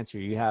 4 cancer,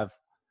 you have,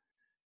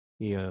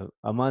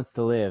 a month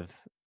to live.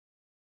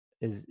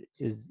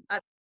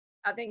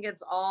 I think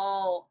it's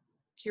all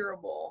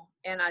curable,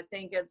 and I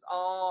think it's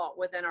all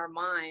within our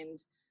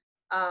mind.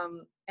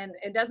 And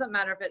it doesn't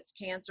matter if it's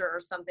cancer or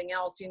something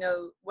else.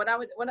 What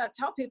I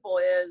tell people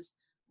is,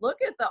 look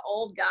at the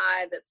old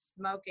guy that's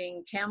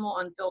smoking Camel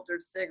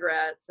unfiltered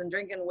cigarettes and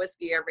drinking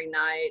whiskey every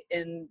night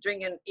and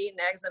eating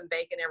eggs and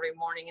bacon every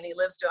morning, and he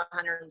lives to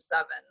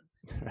 107.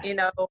 Right.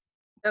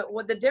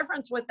 The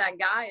difference with that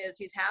guy is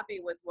he's happy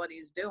with what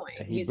he's doing.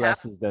 He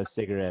blesses those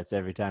cigarettes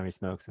every time he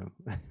smokes them.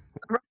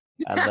 Right,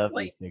 exactly. I love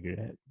these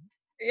cigarettes.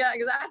 Yeah,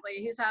 exactly.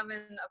 He's having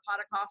a pot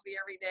of coffee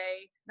every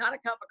day, not a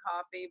cup of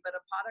coffee, but a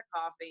pot of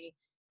coffee.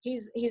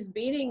 He's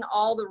beating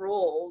all the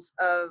rules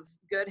of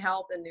good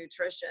health and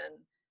nutrition.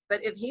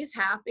 But if he's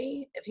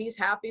happy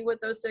with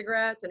those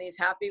cigarettes and he's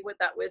happy with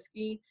that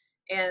whiskey,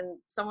 and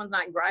someone's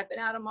not griping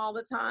at him all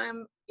the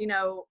time,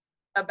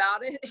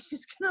 about it,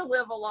 he's going to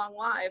live a long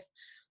life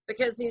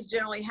because he's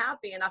generally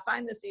happy. And I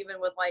find this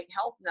even with like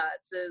health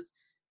nuts, is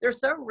they're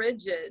so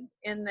rigid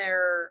in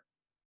their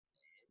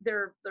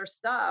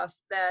stuff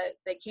that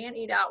they can't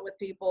eat out with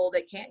people.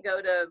 They can't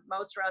go to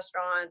most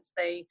restaurants.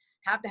 They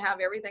have to have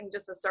everything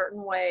just a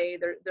certain way.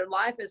 Their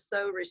life is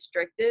so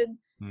restricted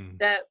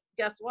that,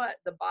 guess what?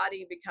 The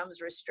body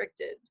becomes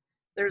restricted.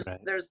 There's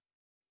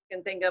you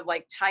can think of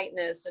like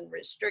tightness and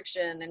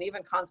restriction, and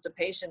even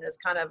constipation is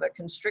kind of a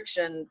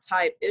constriction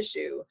type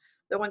issue.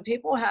 But when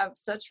people have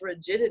such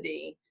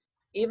rigidity,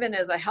 even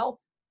as a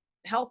health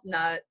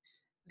nut,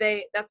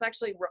 that's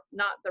actually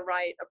not the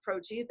right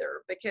approach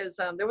either, because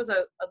there was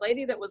a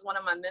lady that was one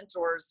of my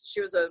mentors. She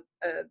was a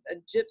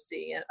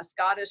gypsy, a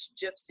Scottish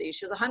gypsy.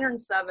 She was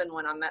 107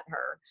 when I met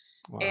her.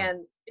 Wow.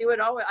 And it would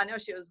always, I know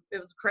it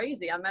was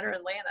crazy. I met her in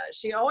Atlanta.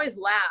 She always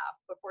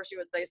laughed before she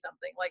would say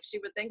something. Like, she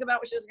would think about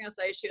what she was going to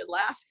say. She would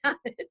laugh at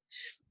it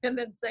and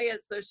then say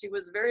it. So she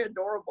was very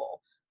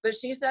adorable. But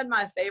she said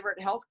my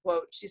favorite health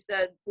quote. She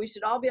said, we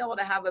should all be able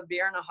to have a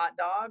beer and a hot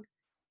dog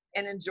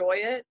and enjoy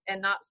it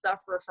and not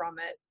suffer from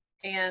it.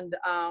 And,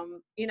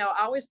 you know,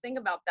 I always think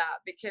about that,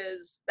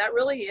 because that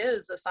really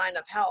is a sign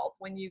of health,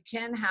 when you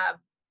can have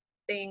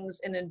things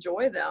and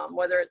enjoy them,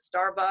 whether it's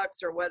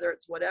Starbucks or whether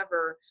it's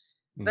whatever,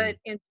 but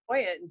enjoy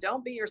it, and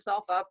don't beat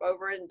yourself up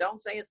over it, and don't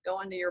say it's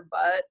going to your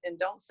butt, and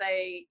don't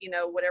say, you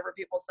know, whatever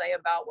people say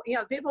about, you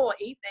know, people will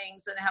eat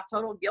things and have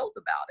total guilt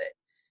about it.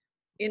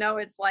 You know,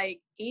 it's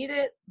like, eat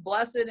it,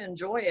 bless it,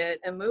 enjoy it,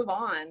 and move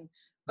on.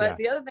 But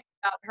the other thing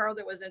about her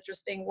that was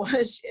interesting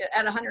was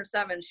at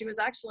 107, she was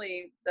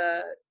actually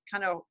the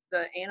kind of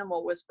the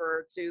animal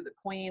whisperer to the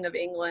Queen of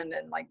England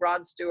and like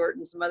Rod Stewart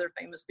and some other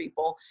famous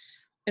people.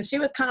 And she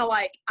was kind of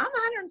like, I'm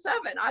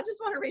 107. I just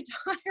want to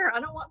retire. I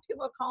don't want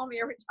people to call me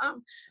every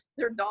time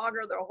their dog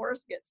or their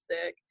horse gets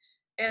sick.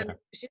 And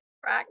she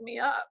cracked me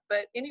up.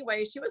 But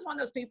anyway, she was one of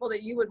those people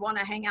that you would want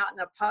to hang out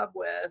in a pub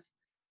with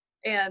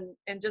and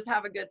just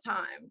have a good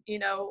time. You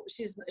know,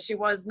 she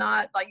was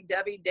not like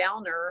Debbie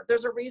Downer.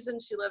 There's a reason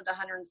she lived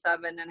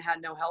 107 and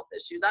had no health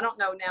issues. I don't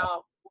know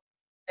now what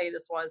the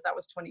status was. That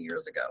was 20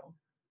 years ago.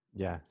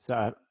 Yeah.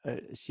 So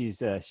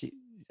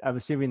I'm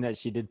assuming that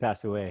she did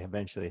pass away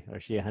eventually, or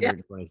she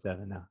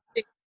 127 now.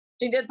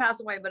 She did pass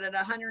away, but at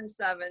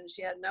 107,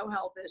 she had no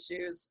health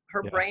issues.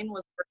 Her brain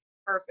was working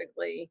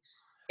perfectly,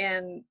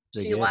 and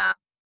she laughed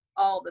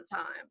all the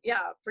time.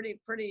 Yeah,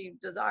 pretty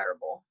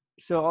desirable.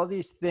 So all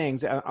these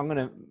things, I'm going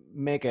to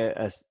make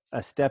a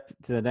step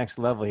to the next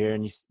level here,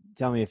 and you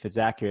tell me if it's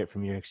accurate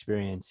from your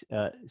experience.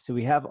 So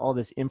we have all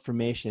this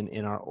information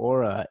in our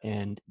aura,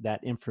 and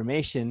that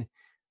information,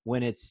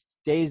 when it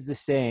stays the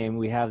same,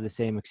 we have the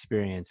same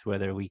experience,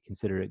 whether we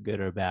consider it good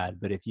or bad.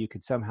 But if you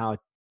could somehow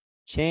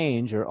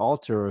change or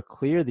alter or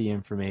clear the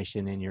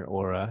information in your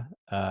aura,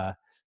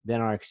 then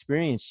our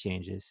experience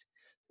changes.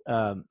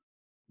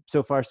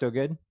 So far, so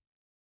good?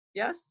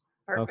 Yes,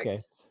 perfect. Okay.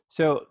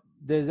 So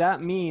does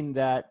that mean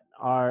that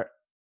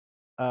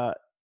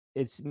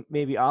it's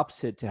maybe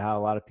opposite to how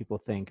a lot of people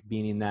think,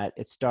 meaning that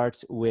it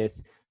starts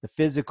with the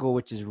physical,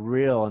 which is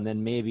real, and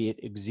then maybe it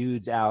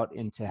exudes out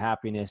into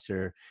happiness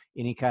or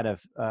any kind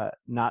of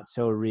not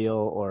so real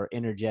or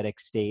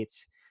energetic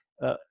states?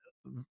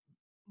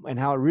 And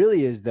how it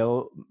really is,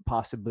 though,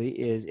 possibly,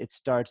 is it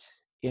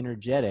starts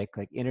energetic,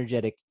 like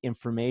energetic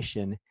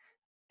information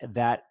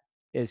that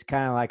is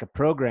kind of like a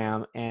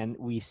program, and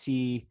we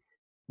see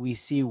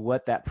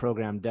what that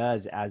program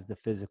does as the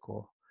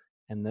physical,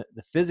 and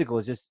the physical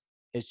is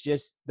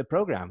just the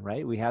program,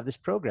 right? We have this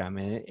program,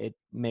 and it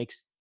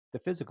makes the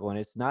physical, and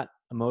it's not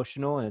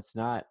emotional, and it's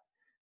not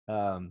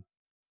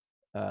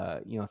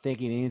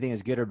thinking anything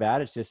is good or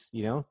bad. It's just,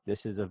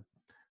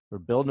 we're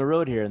building a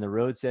road here, and the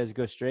road says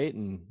go straight,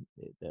 and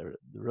the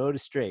road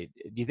is straight.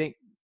 Do you think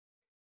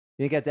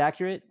that's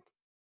accurate?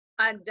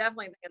 I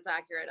definitely think it's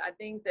accurate. I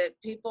think that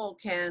people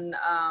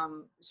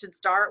should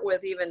start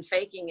with even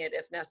faking it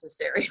if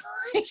necessary.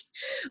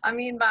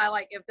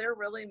 If they're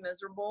really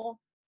miserable,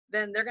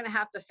 then they're going to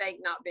have to fake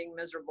not being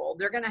miserable.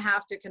 They're going to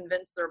have to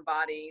convince their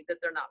body that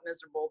they're not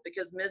miserable,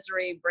 because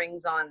misery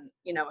brings on,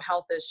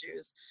 health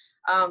issues.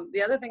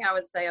 The other thing I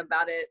would say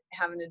about it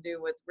having to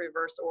do with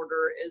reverse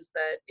order is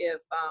that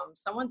if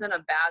someone's in a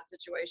bad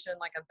situation,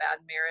 like a bad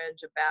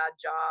marriage, a bad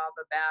job,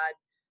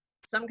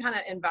 some kind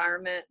of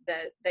environment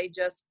that they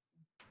just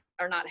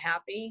are not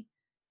happy,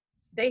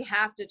 they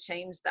have to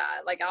change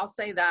that. Like, I'll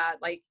say that,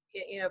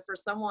 for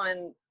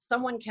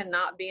someone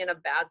cannot be in a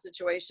bad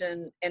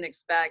situation and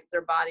expect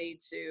their body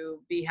to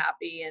be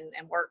happy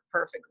and work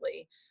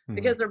perfectly,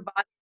 because their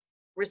body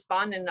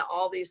responding to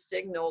all these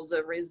signals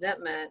of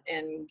resentment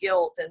and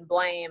guilt and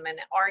blame and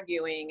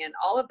arguing, and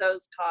all of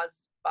those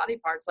cause body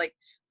parts. Like,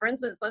 for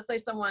instance, let's say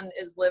someone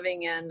is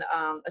living in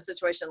a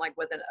situation like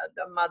with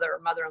a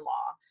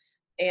mother-in-law,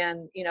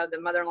 and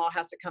the mother-in-law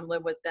has to come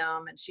live with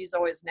them, and she's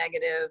always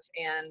negative,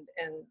 and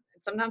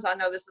sometimes I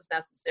know this is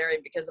necessary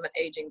because of an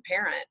aging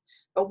parent,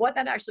 but what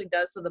that actually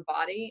does to the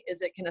body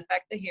is it can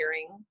affect the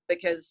hearing,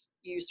 because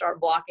you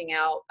start blocking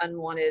out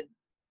unwanted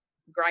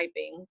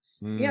griping.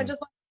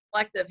 Just like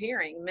selective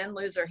hearing, men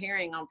lose their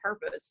hearing on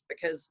purpose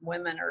because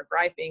women are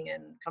griping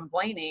and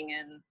complaining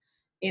and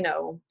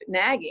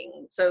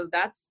nagging. So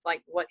that's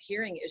like what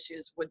hearing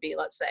issues would be,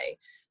 let's say.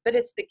 But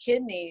it's the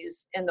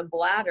kidneys and the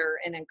bladder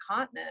and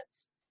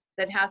incontinence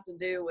that has to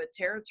do with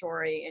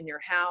territory in your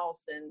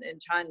house and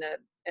trying to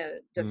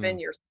defend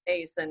your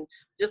space. And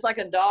just like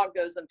a dog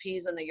goes and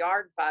pees in the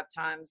yard 5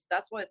 times,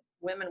 that's what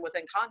women with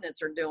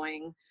incontinence are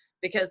doing,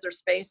 because their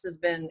space has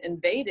been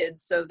invaded.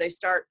 So they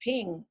start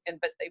peeing,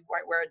 but they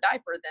wear a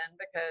diaper then,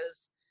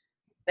 because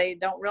they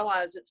don't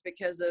realize it's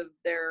because of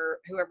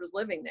whoever's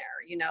living there,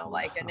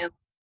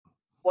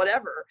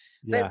 whatever.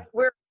 Yeah. But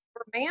we're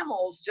we're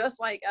mammals just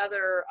like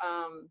other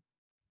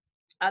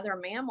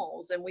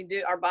mammals, and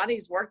our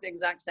bodies work the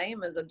exact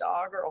same as a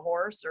dog or a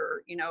horse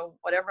or, you know,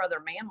 whatever other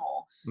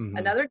mammal. Mm-hmm.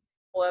 Another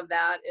example of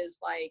that is,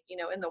 like, you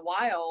know, in the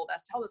wild, I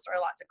tell this story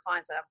a lot to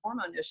clients that have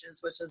hormone issues,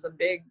 which is a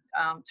big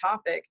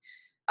topic.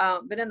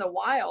 But in the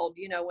wild,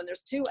 you know, when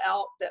there's two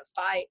elk that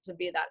fight to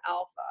be that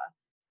alpha,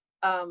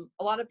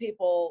 a lot of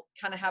people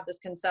kind of have this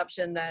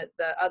conception that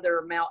the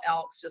other male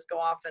elks just go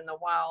off in the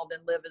wild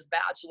and live as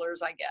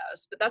bachelors, I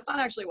guess. But that's not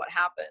actually what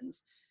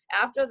happens.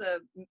 After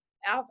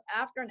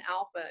an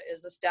alpha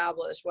is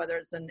established, whether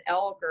it's an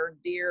elk or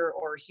deer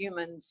or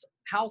human's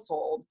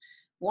household,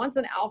 once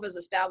an alpha is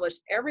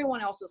established,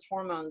 everyone else's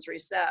hormones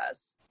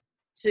recess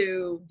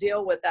to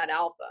deal with that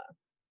alpha,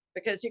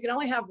 because you can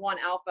only have one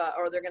alpha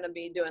or they're going to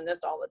be doing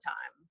this all the time.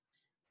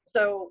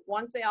 So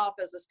once the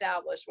alpha is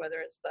established, whether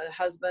it's the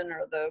husband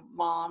or the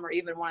mom or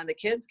even one of the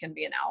kids can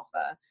be an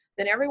alpha,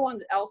 then everyone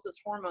else's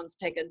hormones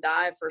take a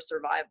dive for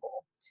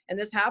survival. And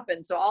this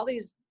happens. So all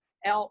these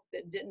elk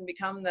that didn't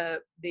become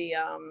the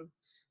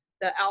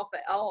alpha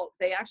elk,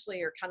 they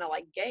actually are kind of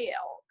like gay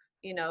elk.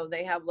 You know,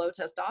 they have low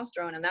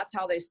testosterone, and that's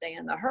how they stay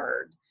in the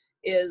herd,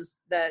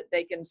 is that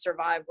they can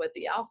survive with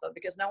the alpha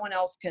because no one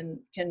else can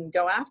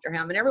go after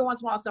him. And every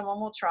once in a while someone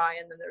will try,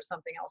 and then there's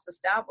something else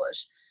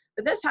established.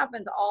 But this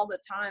happens all the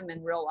time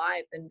in real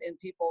life, and in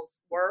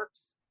people's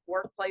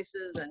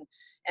workplaces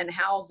and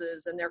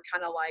houses, and they're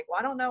kind of like, well,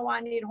 I don't know why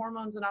I need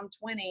hormones and I'm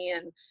 20,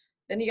 and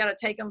then you got to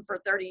take them for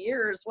 30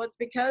 years. Well, it's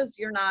because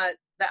you're not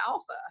the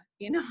alpha,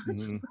 you know.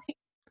 Mm-hmm.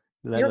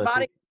 Your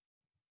body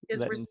is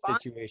letting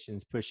responding.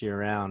 situations push you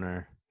around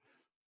or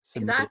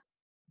Exactly.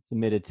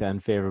 submitted to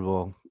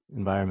unfavorable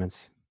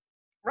environments.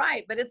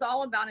 Right. But it's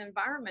all about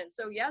environment.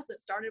 So yes, it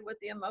started with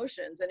the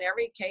emotions. In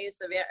every case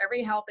of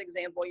every health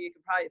example you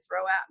could probably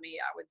throw at me,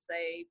 I would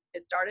say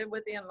it started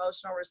with the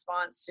emotional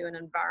response to an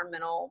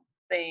environmental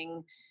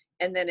thing.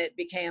 And then it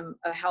became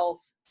a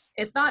health.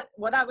 It's not,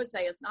 what I would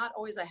say, it's not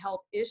always a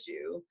health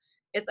issue.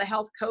 It's a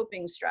health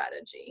coping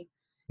strategy.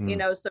 You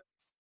know, so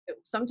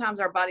sometimes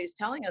our body's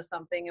telling us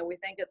something and we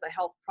think it's a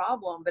health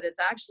problem, but it's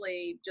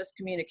actually just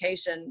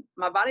communication.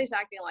 My body's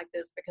acting like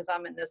this because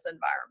I'm in this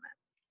environment.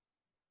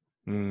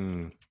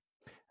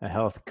 A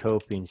health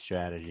coping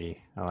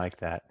strategy. I like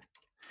that.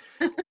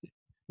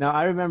 Now,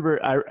 I remember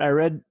I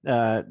read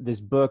this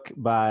book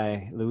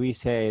by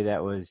Louise Hay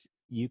that was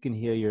You Can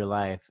Heal Your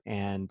Life.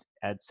 And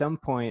at some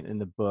point in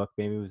the book,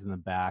 maybe it was in the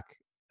back,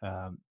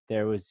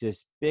 there was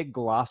this big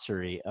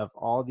glossary of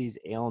all these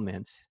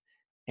ailments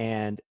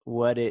and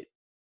what it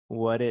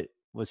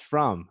was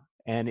from.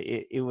 And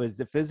it was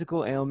the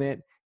physical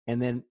ailment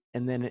and then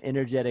an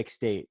energetic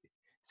state.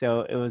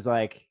 So it was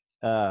like,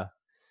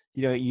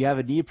 you know, you have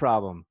a knee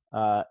problem,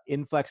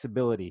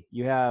 inflexibility,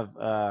 you have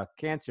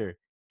cancer,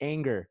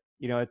 anger,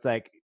 you know, it's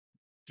like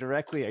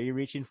directly, are you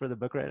reaching for the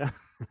book right now?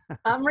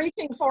 I'm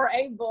reaching for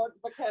a book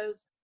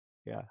because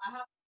yeah.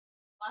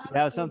 I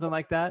have something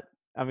like that.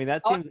 I mean,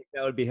 that seems like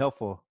that would be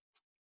helpful.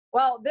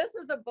 Well, this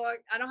is a book.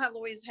 I don't have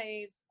Louise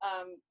Hay's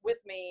with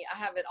me. I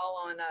have it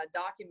all on a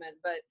document,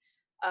 but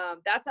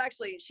that's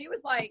actually, she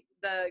was like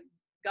the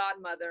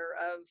godmother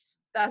of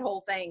that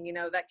whole thing, you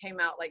know, that came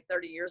out like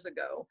 30 years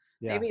ago,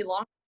 maybe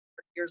longer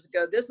years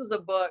ago. This is a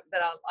book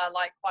that I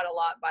like quite a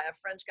lot by a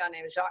French guy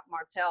named Jacques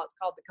Martel. It's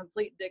called The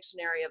Complete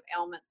Dictionary of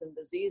Ailments and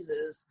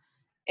Diseases.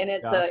 And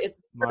it's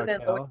better than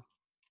the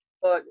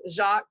book.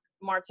 Jacques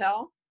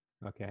Martel.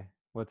 Okay.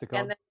 What's it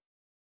called? And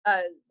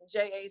then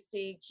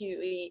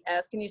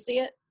JACQES. Can you see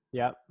it?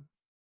 Yep.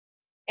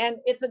 And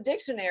it's a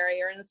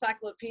dictionary or an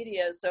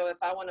encyclopedia. So if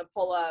I want to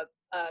pull up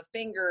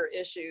finger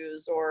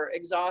issues or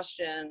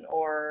exhaustion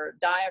or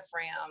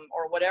diaphragm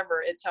or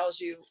whatever, it tells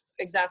you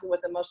exactly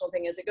what the emotional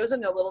thing is. It goes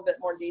into a little bit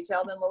more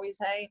detail than Louise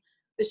Hay,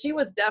 but she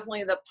was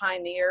definitely the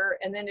pioneer.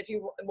 And then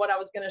what I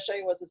was going to show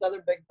you was this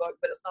other big book,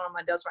 but it's not on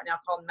my desk right now,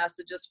 called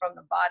Messages from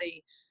the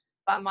Body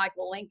by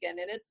Michael Lincoln.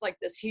 And it's like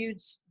this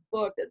huge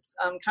book that's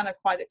kind of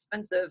quite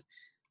expensive,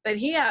 but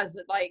he has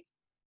like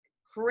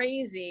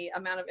crazy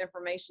amount of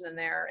information in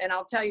there. And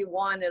I'll tell you,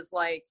 one is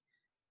like,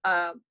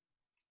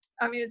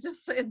 I mean, it's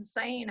just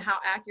insane how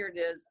accurate it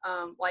is.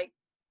 Like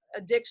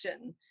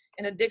addiction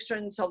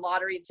to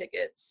lottery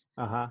tickets.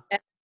 Uh-huh. And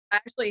I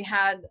actually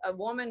had a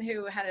woman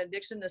who had an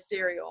addiction to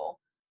cereal,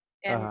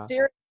 and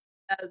cereal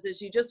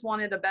is you just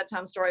wanted a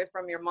bedtime story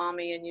from your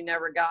mommy and you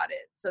never got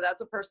it. So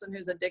that's a person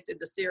who's addicted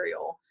to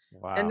cereal.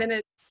 Wow. And then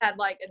it had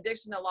like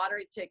addiction to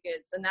lottery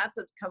tickets, and that's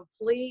a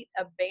complete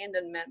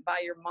abandonment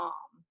by your mom.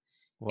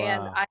 Wow.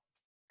 And I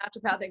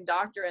naturopathic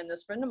doctor and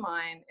this friend of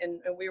mine, and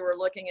we were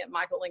looking at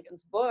Michael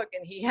Lincoln's book,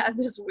 and he had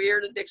this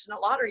weird addiction to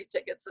lottery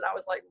tickets, and I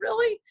was like,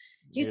 really?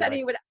 He said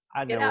he would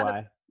get out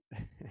why.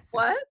 Of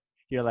what?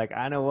 You're like,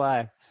 I know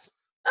why.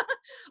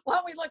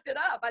 Well, we looked it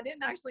up. I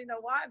didn't actually know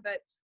why, but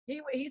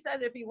he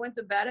said if he went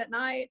to bed at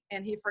night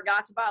and he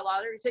forgot to buy a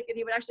lottery ticket,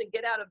 he would actually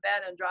get out of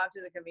bed and drive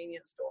to the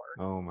convenience store.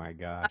 Oh my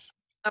gosh.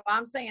 So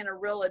I'm saying a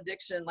real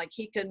addiction, like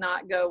he could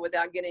not go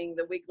without getting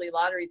the weekly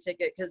lottery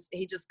ticket because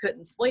he just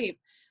couldn't sleep.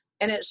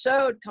 and it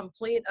showed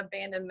complete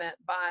abandonment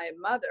by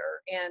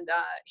mother. And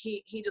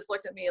he just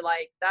looked at me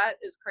like, that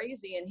is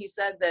crazy. And he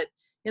said that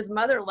his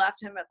mother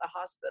left him at the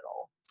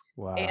hospital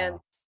and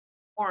Wow.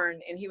 born,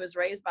 and he was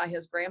raised by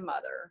his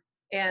grandmother.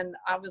 And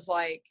I was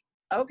like,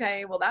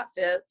 okay, well, that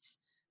fits.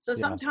 So Yeah.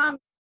 sometimes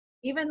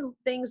even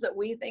things that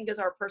we think is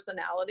our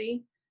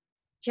personality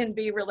can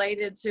be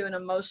related to an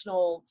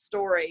emotional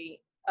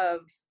story of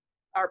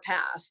our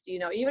past. You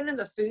know, even in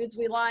the foods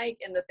we like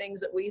and the things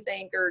that we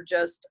think are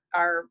just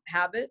our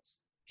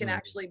habits can Mhm.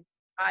 actually be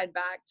tied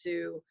back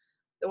to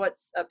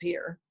what's up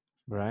here.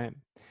 Right.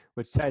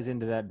 Which ties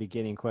into that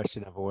beginning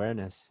question of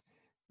awareness.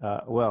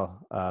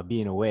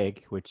 Being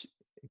awake, which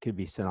could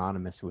be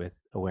synonymous with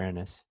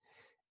awareness,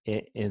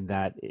 in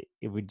that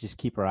it would just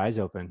keep our eyes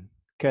open.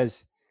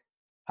 Because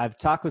I've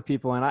talked with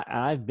people, and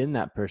I've been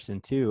that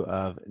person too.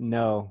 Of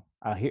no,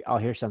 I'll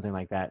hear something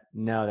like that.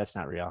 No, that's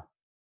not real,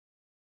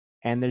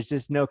 and there's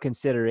just no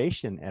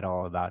consideration at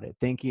all about it.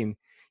 Thinking,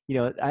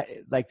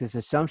 like this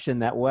assumption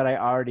that what I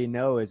already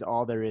know is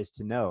all there is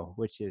to know,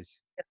 which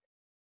is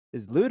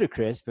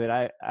ludicrous. But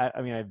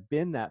I mean, I've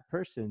been that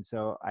person,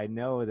 so I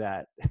know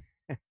that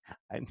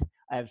I,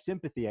 I have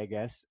sympathy, I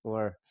guess,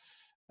 or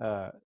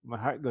my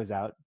heart goes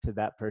out to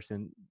that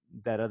person,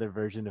 that other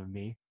version of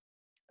me.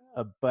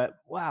 But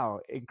wow,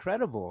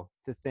 incredible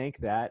to think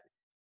that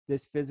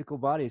this physical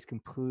body is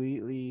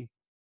completely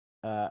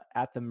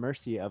at the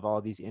mercy of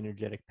all these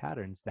energetic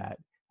patterns that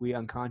we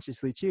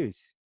unconsciously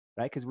choose,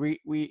 right? Because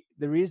we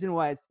the reason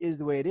why it is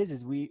the way it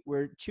is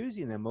we're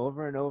choosing them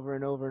over and over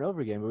and over and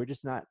over again. But we're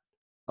just not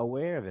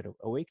aware of it,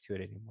 awake to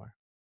it anymore.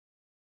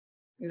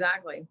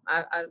 Exactly.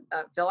 I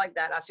feel like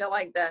that. I feel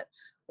like that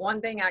one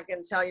thing I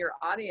can tell your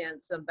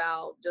audience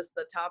about just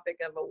the topic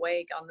of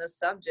awake on this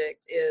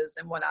subject is,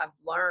 and what I've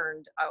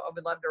learned, I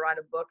would love to write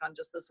a book on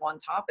just this one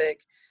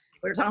topic.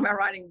 We were talking about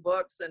writing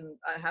books, and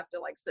I have to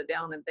like sit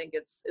down and think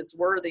it's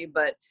worthy,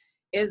 but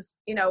is,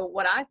 you know,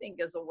 what I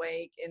think is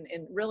awake,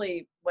 and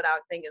really what I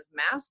think is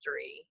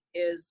mastery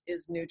is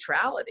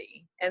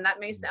neutrality. And that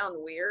may sound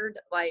weird.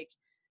 Like,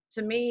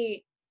 to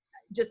me,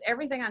 just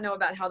everything I know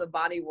about how the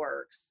body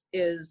works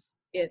is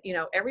it, you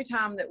know, every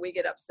time that we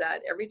get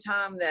upset, every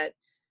time that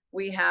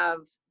we have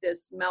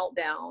this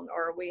meltdown,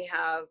 or we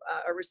have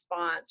a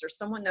response, or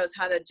someone knows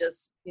how to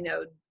just, you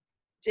know,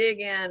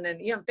 dig in.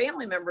 And, you know,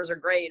 family members are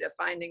great at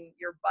finding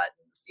your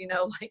buttons, you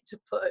know, like to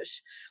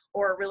push,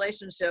 or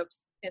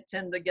relationships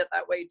tend to get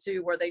that way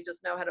too, where they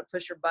just know how to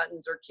push your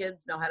buttons, or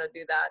kids know how to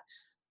do that.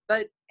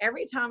 But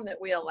every time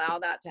that we allow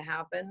that to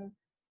happen,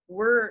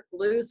 we're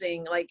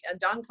losing. Like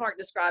Don Clark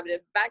described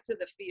it, back to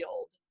the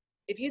field.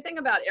 If you think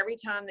about every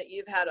time that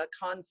you've had a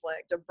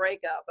conflict, a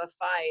breakup, a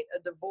fight,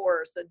 a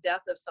divorce, a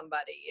death of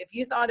somebody, if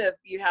you thought of,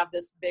 you have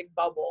this big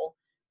bubble,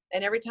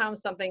 and every time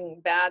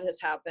something bad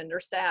has happened or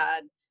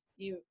sad,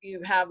 you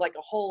have like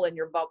a hole in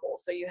your bubble.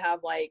 So you have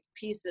like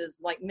pieces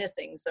like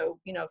missing. So,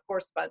 you know, of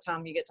course, by the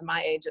time you get to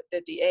my age at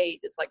 58,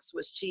 it's like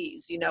Swiss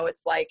cheese. You know,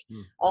 it's like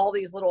Mm, all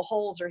these little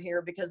holes are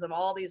here because of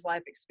all these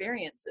life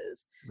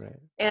experiences. right.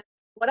 And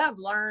what I've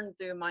learned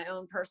through my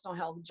own personal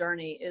health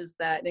journey is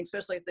that, and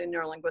especially through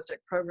neurolinguistic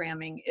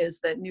programming, is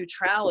that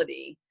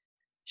neutrality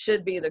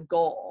should be the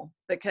goal.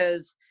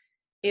 Because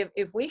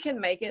if we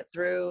can make it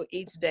through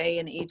each day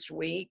and each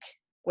week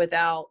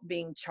without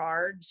being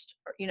charged,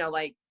 you know,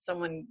 like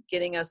someone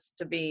getting us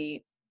to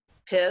be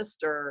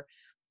pissed or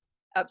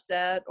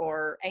upset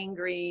or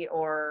angry,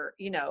 or,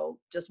 you know,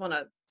 just want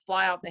to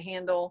fly off the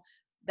handle,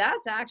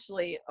 that's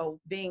actually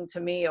being, to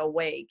me,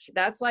 awake.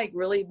 That's like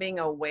really being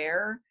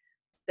aware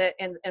that,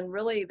 and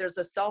really there's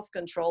a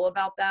self-control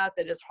about that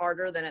that is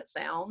harder than it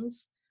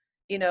sounds.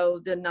 You know,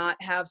 to not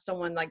have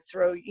someone like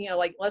throw, you know,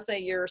 like let's say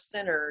you're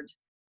centered,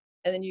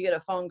 and then you get a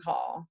phone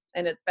call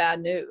and it's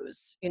bad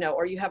news, you know,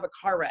 or you have a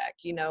car wreck,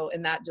 you know,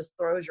 and that just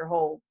throws your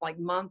whole like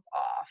month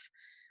off.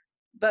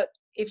 But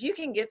if you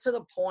can get to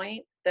the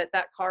point that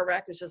that car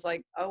wreck is just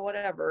like, oh,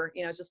 whatever,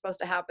 you know, it's just supposed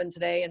to happen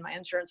today and my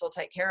insurance will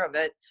take care of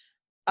it.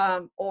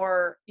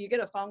 Or you get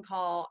a phone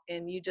call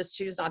and you just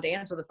choose not to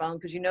answer the phone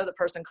because you know the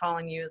person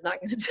calling you is not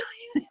going to tell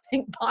you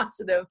anything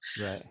positive.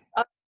 Right.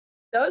 Uh,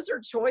 those are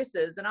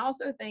choices. And I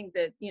also think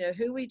that, you know,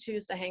 who we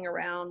choose to hang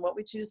around, what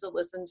we choose to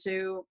listen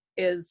to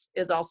is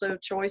also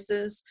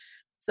choices.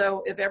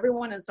 So if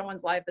everyone in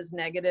someone's life is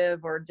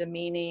negative or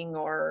demeaning,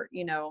 or,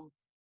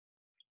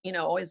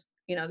 always,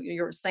 you know,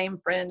 your same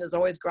friend is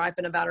always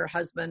griping about her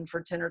husband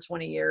for 10 or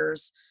 20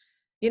 years,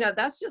 you know,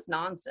 that's just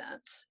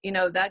nonsense. You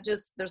know, that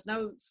just, there's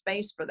no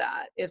space for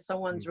that if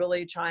someone's Mm,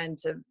 really trying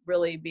to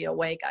really be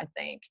awake, I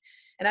think.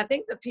 And I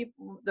think the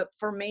people that,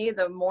 for me,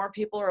 the more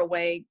people are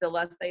awake, the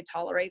less they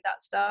tolerate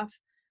that stuff.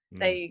 mm,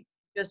 They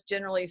just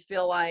generally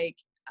feel like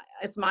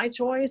it's my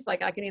choice.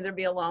 Like I can either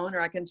be alone, or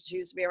I can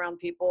choose to be around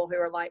people who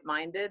are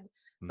like-minded.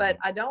 But mm,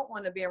 I don't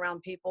want to be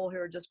around people who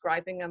are just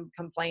griping and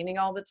complaining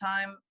all the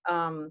time.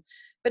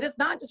 But it's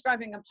not just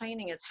griping and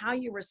complaining, it's how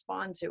you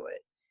respond to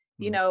it.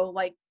 You mm, know,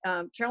 like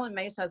Carolyn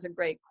Mace has a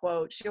great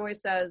quote. She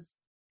always says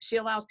she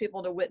allows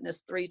people to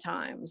witness 3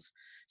 times.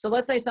 So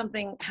let's say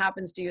something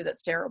happens to you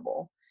that's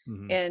terrible,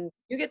 mhm, and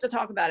you get to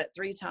talk about it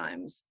 3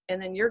 times,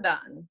 and then you're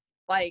done.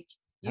 Like,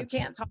 you That's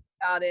can't talk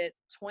about it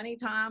 20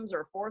 times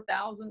or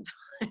 4,000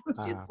 times.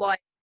 uh, It's like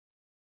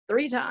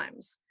 3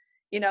 times.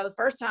 The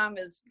first time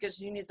is because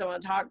you need someone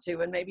to talk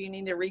to, and maybe you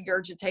need to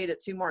regurgitate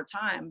it 2 more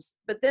times,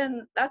 but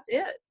then that's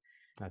it.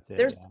 that's it.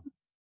 There's Yeah.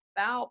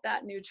 about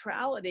that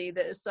neutrality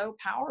that is so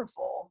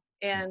powerful.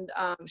 And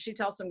she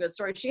tells some good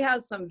stories. She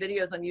has some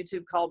videos on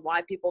YouTube called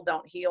Why People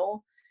Don't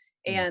Heal.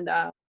 Mm.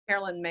 And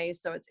Carolyn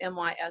Myss, so it's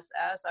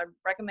MYSS. I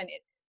recommend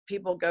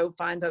people go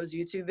find those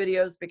YouTube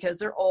videos because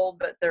they're old,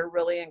 but they're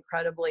really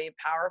incredibly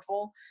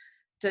powerful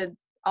to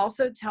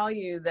also tell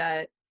you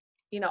that,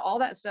 all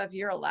that stuff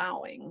you're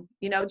allowing,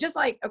 just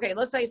like, okay,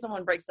 let's say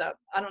someone breaks up.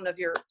 I don't know if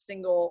you're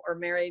single or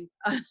married,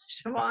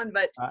 Siobhan,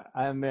 but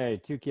I'm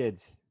married, 2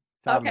 kids,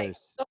 okay.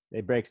 toddlers.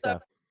 They break So,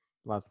 stuff.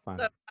 Lots of fun.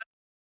 so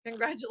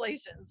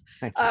congratulations.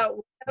 Thank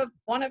you.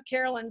 One of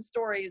Carolyn's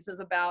stories is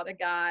about a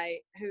guy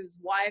whose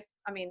wife,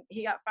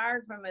 he got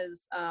fired from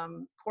his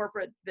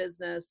corporate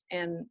business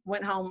and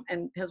went home,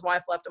 and his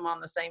wife left him on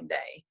the same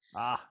day.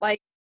 Ah,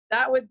 Like,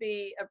 that would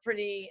be a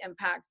pretty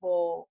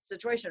impactful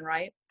situation,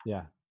 right?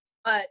 yeah.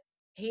 But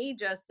he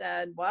just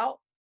said,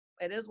 well,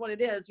 it is what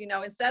it is.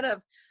 Instead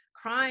of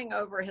crying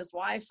over his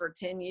wife for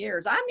 10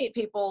 years, I meet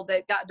people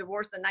that got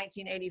divorced in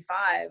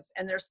 1985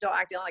 and they're still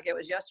acting like it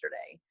was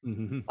yesterday.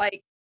 Mm-hmm.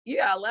 Like, you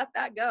gotta let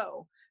that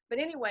go. But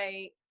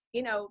anyway,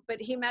 but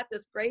he met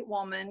this great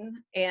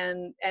woman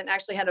and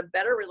actually had a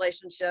better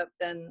relationship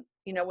than,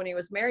 when he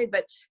was married.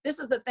 But this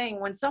is the thing,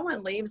 when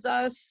someone leaves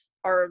us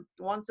or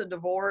wants a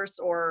divorce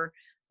or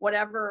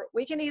whatever,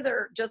 we can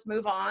either just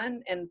move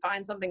on and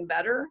find something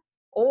better,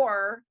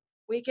 or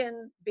we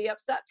can be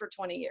upset for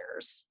 20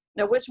 years.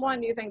 Now, which one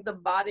do you think the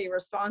body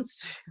responds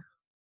to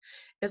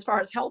as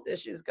far as health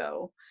issues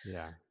go?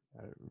 Yeah.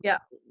 Yeah.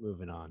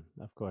 Moving on,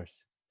 of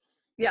course.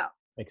 Yeah.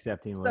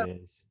 Accepting what So,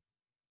 is.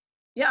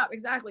 yeah,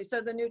 exactly.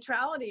 So the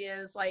neutrality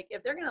is like,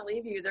 if they're going to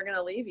leave you, they're going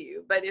to leave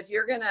you. But if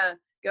you're going to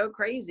go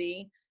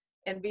crazy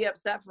and be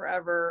upset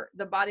forever,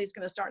 the body's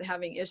going to start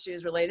having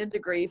issues related to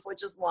grief,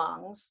 which is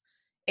lungs.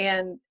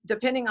 And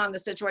depending on the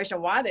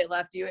situation, why they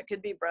left you, it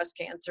could be breast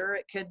cancer.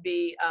 It could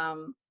be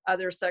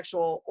other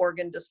sexual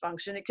organ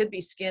dysfunction. It could be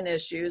skin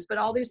issues, but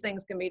all these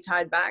things can be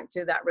tied back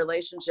to that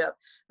relationship.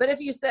 But if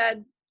you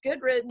said,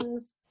 good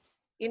riddance,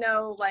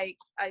 like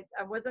I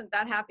wasn't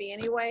that happy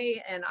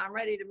anyway, and I'm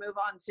ready to move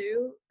on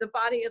too, the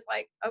body is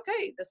like,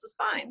 okay, this is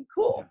fine,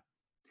 cool. Yeah.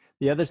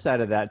 The other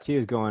side of that too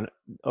is going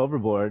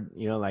overboard,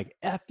 like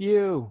F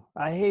you,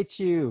 I hate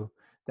you.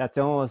 That's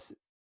almost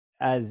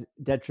as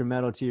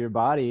detrimental to your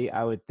body,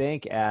 I would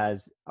think,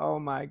 as, oh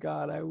my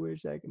God, I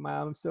wish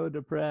I'm so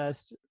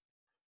depressed.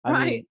 I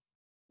Right. mean,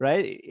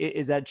 right?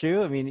 Is that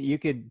true? I mean, you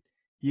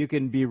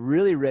can be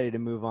really ready to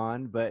move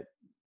on, but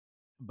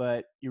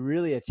you're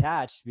really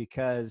attached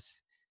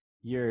because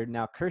you're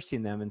now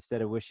cursing them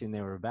instead of wishing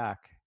they were back.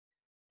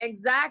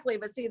 Exactly.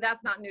 But see,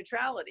 that's not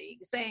neutrality.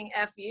 Saying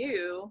F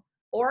you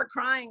or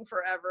crying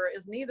forever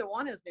is neither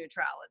one is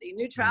neutrality.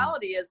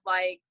 Neutrality is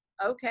like,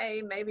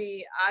 okay,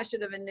 maybe I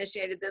should have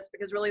initiated this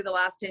because really the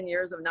last 10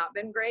 years have not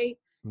been great,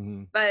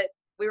 Mm-hmm. but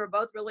we were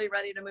both really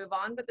ready to move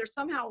on. But there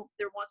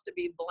wants to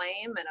be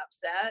blame and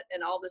upset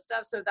and all this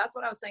stuff. So that's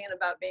what I was saying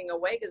about being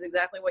awake, is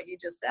exactly what you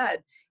just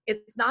said.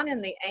 It's not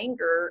in the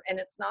anger, and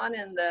it's not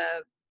in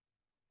the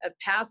a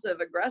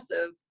passive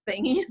aggressive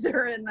thing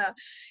either, in the,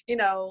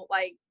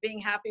 like being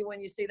happy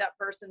when you see that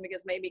person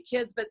because maybe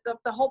kids. But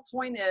the whole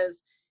point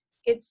is,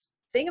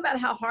 think about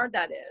how hard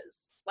that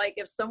is. Like,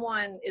 if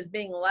someone is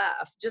being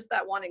left, just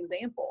that one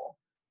example,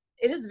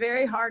 it is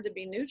very hard to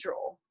be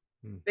neutral.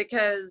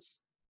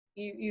 Because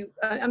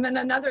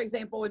another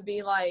example would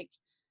be like,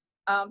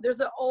 there's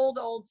an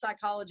old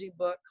psychology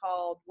book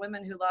called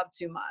Women Who Love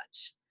Too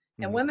Much.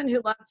 And women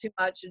who love too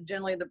much are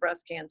generally the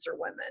breast cancer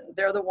women.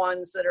 They're the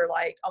ones that are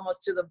like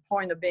almost to the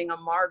point of being a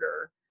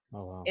martyr.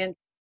 Oh, wow. And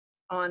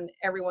on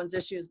everyone's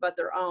issues but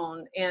their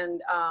own.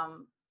 And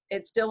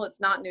it's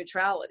not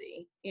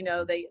neutrality.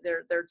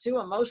 They're too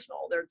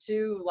emotional. They're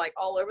too like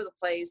all over the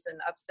place and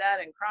upset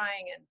and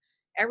crying, and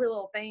every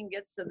little thing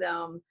gets to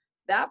them.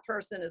 That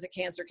person is a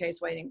cancer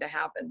case waiting to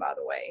happen, by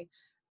the way.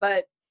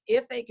 But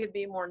if they could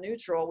be more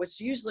neutral,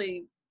 which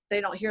usually they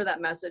don't hear that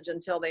message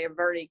until they have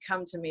already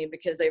come to me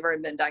because they've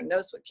already been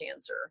diagnosed with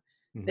cancer.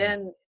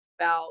 Then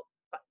about,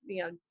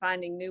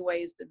 finding new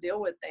ways to deal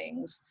with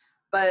things.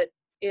 But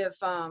if,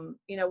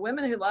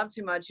 women who love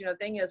too much,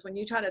 thing is, when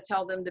you try to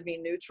tell them to be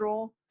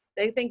neutral,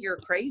 they think you're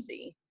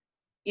crazy,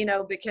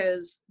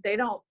 because they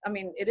don't,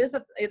 it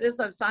is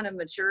a sign of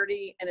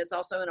maturity, and it's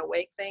also an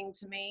awake thing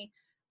to me,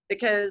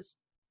 because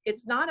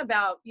it's not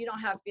about you don't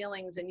have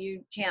feelings and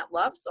you can't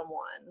love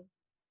someone.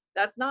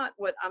 That's not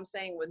what I'm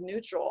saying with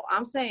neutral.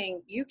 I'm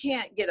saying you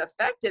can't get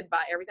affected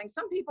by everything.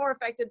 Some people are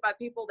affected by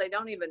people they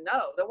don't even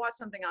know. They'll watch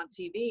something on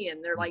TV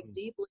and they're like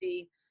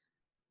deeply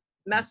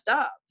messed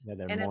up. Yeah,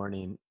 they're And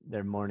mourning.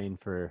 They're mourning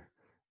for,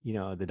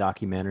 the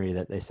documentary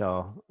that they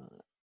saw,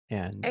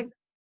 and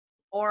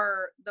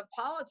or the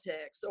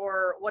politics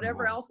or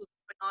whatever else is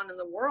going on in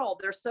the world.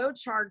 They're so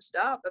charged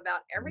up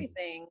about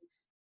everything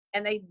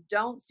and they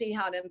don't see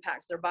how it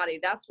impacts their body.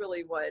 That's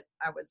really what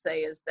I would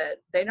say, is that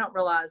they don't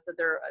realize that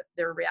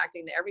they're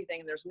reacting to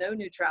everything. There's no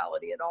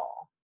neutrality at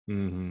all.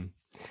 Mm-hmm.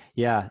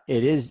 Yeah,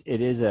 it is.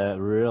 It is a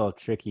real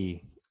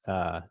tricky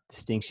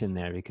distinction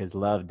there, because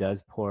love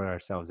does pour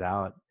ourselves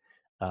out,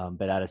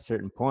 but at a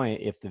certain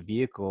point, if the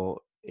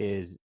vehicle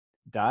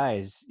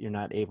dies, you're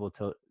not able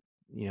to,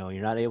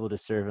 you're not able to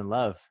serve and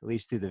love, at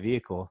least through the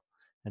vehicle.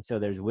 And so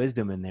there's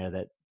wisdom in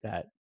there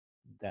that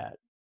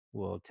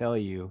will tell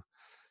you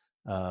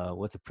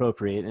what's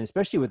appropriate, and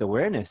especially with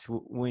awareness.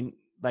 When,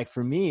 like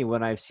for me,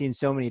 when I've seen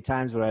so many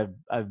times where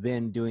I've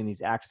been doing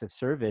these acts of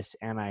service,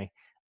 and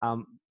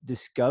I'm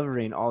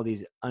discovering all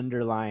these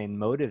underlying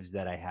motives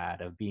that I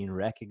had of being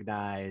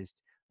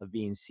recognized, of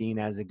being seen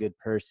as a good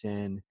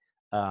person,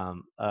 of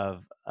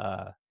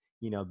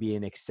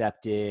being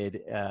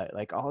accepted,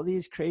 like all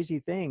these crazy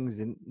things,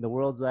 and the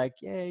world's like,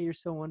 yeah, you're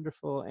so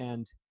wonderful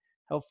and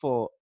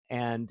helpful.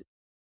 And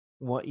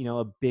what,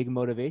 a big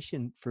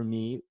motivation for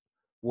me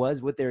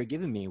was what they were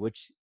giving me,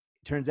 which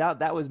turns out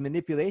that was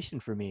manipulation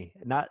for me,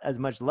 not as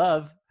much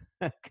love,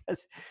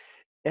 because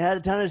it had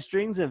a ton of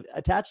strings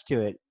attached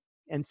to it.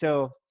 And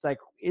so it's like,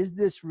 is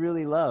this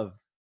really love?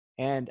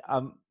 And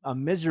I'm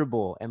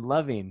miserable and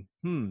loving.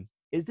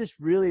 Is this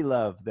really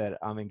love that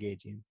I'm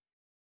engaging?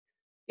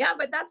 Yeah,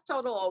 but that's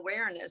total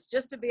awareness,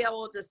 just to be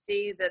able to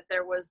see that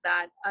there was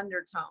that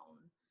undertone.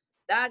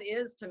 That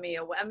is, to me,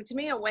 to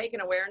me, awake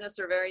and awareness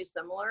are very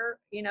similar.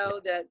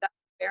 That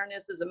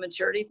awareness is a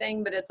maturity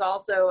thing, but it's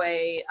also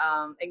a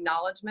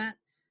acknowledgement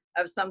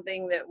of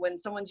something that when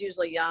someone's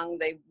usually young,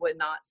 they would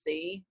not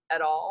see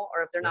at all,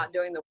 or if they're not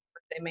doing the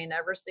work, they may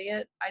never see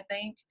it, I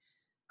think.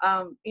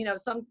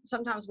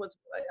 Sometimes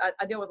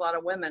I deal with a lot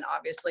of women,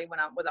 obviously, when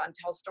I'm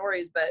tell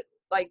stories, but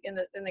like in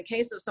the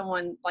case of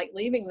someone like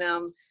leaving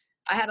them,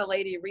 I had a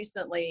lady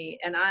recently,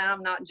 and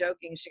I'm not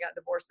joking, she got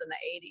divorced in the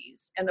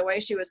 80s. And the way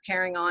she was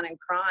carrying on and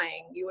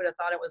crying, you would have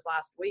thought it was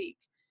last week.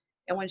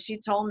 And when she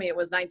told me it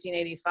was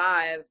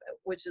 1985,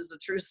 which is a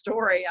true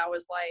story, I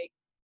was like,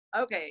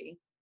 okay,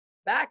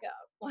 back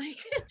up. Like,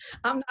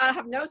 I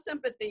have no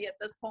sympathy at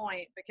this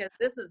point, because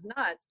this is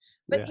nuts.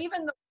 But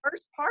even the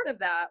worst part of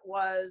that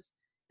was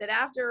that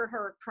after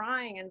her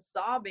crying and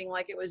sobbing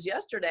like it was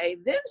yesterday,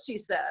 then she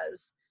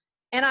says,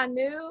 and I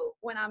knew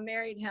when I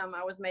married him,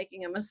 I was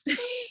making a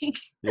mistake.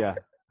 Yeah.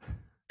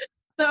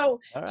 So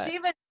All right. she,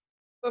 even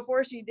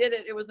before she did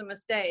it, it was a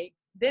mistake.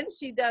 Then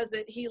she does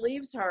it. He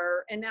leaves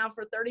her. And now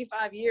for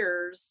 35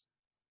 years,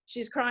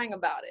 she's crying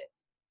about it.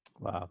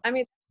 Wow. I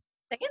mean,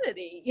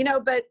 sanity,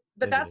 but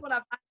that's what I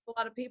find with a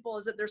lot of people,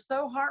 is that they're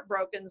so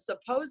heartbroken,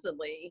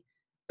 supposedly,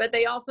 but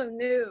they also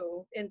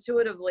knew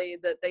intuitively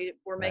that they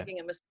were making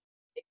a mistake.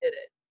 They did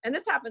it. And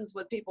this happens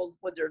with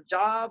with their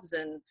jobs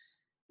and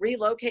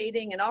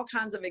relocating and all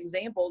kinds of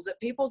examples, that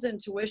people's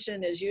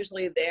intuition is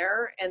usually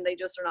there and they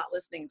just are not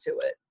listening to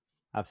it.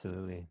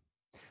 Absolutely.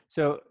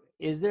 So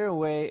is there a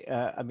way,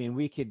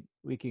 we can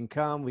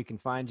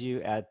find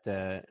you at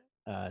the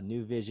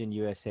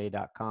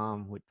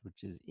newvisionusa.com, which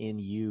is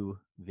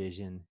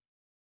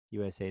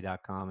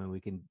nuvisionusa.com, and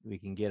we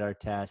can get our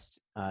test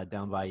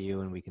done by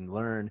you, and we can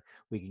learn.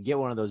 We can get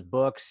one of those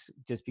books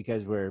just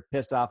because we're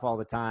pissed off all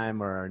the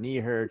time, or our knee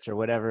hurts or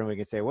whatever, and we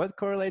can say, what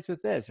correlates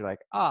with this? You're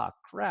like,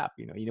 crap,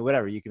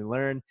 whatever. You can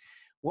learn.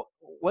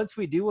 Once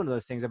we do one of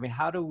those things,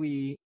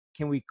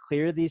 can we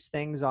clear these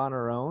things on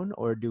our own,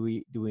 or do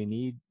we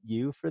need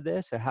you for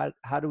this? Or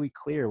how do we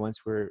clear once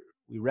we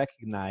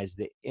recognize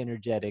the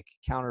energetic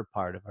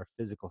counterpart of our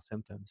physical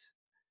symptoms?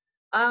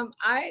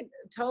 I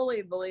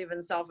totally believe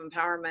in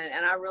self-empowerment,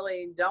 and I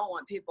really don't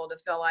want people to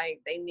feel like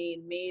they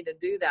need me to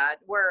do that.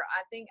 Where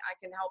I think I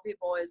can help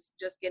people is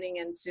just getting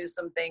into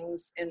some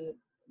things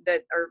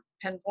that are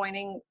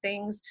pinpointing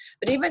things.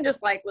 But even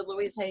just like with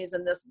Louise Hayes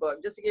in this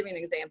book, just to give you an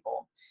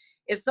example,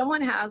 if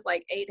someone has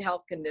like 8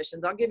 health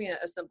conditions, I'll give you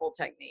a simple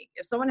technique.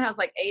 If someone has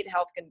like 8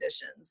 health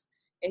conditions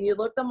and you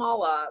look them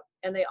all up,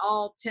 and they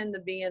all tend to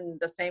be in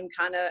the same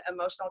kind of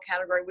emotional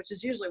category, which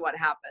is usually what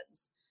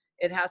happens.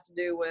 It has to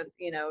do with,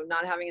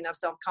 not having enough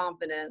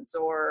self-confidence,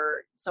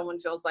 or someone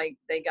feels like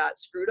they got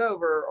screwed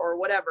over, or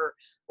whatever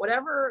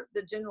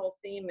the general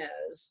theme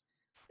is.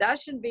 That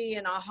should be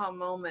an aha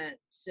moment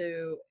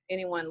to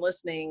anyone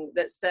listening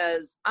that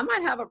says, I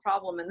might have a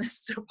problem in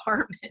this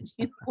department.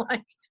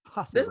 Like,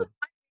 Possibly. this is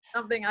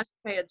something I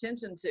should pay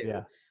attention to.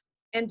 Yeah.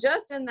 And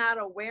just in that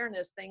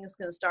awareness, things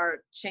can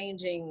start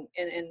changing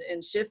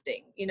and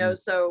shifting, Mm.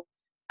 So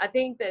I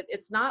think that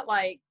it's not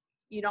like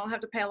you don't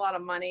have to pay a lot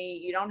of money.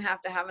 You don't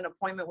have to have an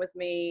appointment with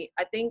me.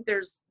 I think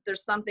there's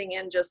something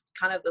in just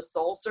kind of the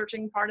soul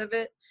searching part of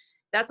it.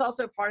 That's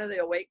also part of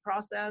the awake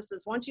process,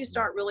 is once you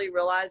start really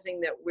realizing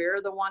that we're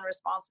the one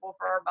responsible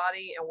for our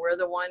body, and we're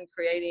the one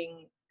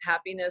creating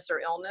happiness or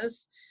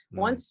illness.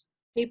 Once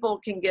people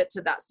can get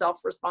to that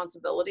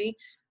self-responsibility,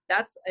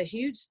 that's a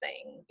huge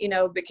thing,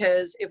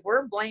 because if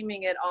we're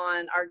blaming it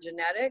on our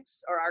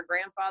genetics, or our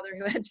grandfather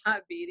who had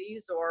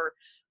diabetes, or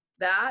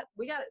that,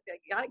 we got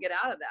to get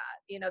out of that.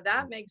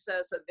 That makes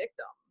us a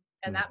victim,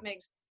 and that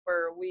makes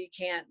where we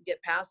can't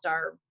get past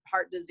our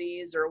heart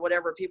disease or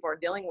whatever people are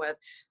dealing with.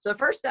 So the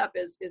first step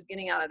is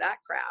getting out of that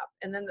crap.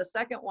 And then the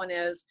second one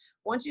is,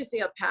 once you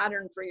see a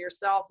pattern for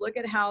yourself, look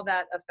at how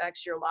that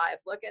affects your life.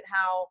 Look at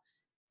how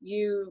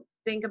you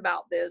think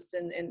about this,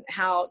 and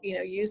how,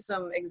 use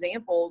some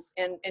examples.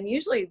 And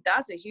usually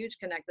that's a huge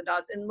connect the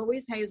dots. In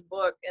Louise Hay's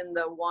book, in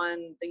the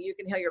one that You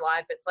Can Heal Your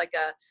Life, it's like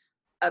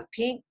a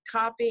pink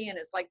copy, and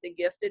it's like the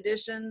gift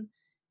edition.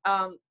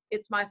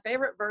 It's my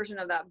favorite version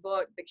of that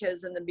book,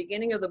 because in the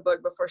beginning of the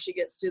book, before she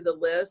gets to the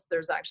list,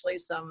 there's actually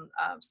some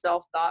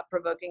self-thought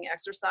provoking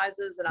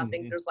exercises, and I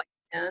think there's like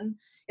 10.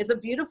 It's a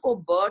beautiful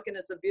book, and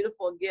it's a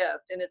beautiful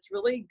gift, and it's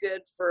really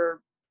good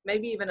for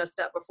maybe even a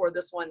step before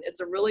this one. It's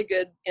a really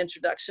good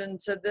introduction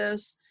to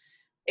this.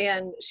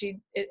 And do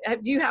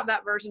you have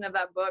that version of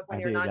that book when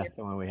I you're do. not? That's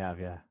the one we have.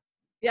 Yeah.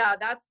 Yeah,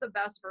 that's the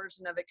best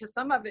version of it, because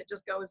some of it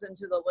just goes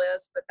into the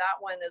list, but that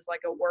one is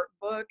like a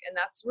workbook, and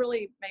that's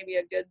really maybe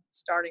a good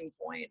starting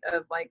point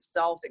of like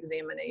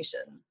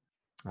self-examination.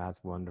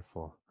 That's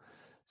wonderful.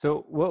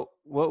 So what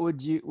would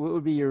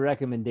be your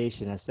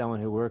recommendation as someone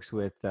who works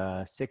with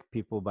sick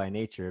people by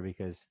nature,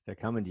 because they're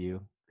coming to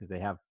you because they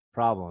have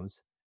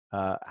problems?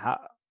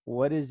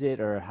 What is it,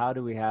 or how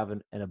do we have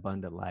an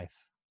abundant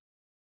life?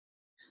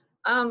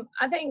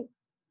 I think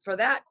for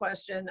that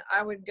question,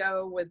 I would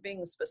go with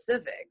being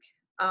specific.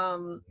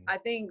 I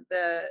think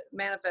the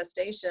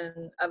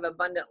manifestation of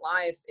abundant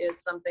life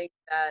is something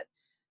that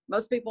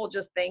most people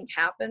just think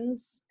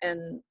happens.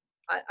 And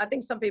I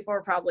think some people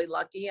are probably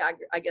lucky.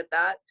 I get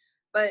that.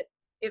 But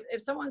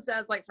if someone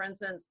says, like, for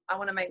instance, I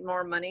want to make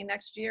more money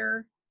next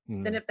year,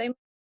 then if they make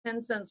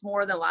 10 cents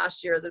more than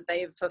last year, that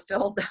they've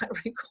fulfilled that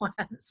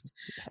request.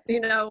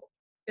 Yes.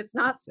 It's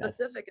not Yes.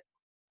 specific.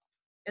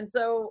 And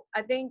so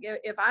I think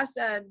if I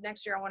said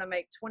next year I want to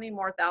make $20,000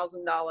 more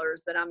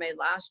than I made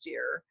last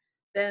year,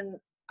 then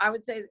I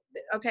would say,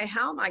 okay,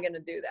 how am I going to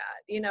do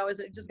that?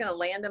 Is it just going to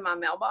land in my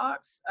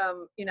mailbox?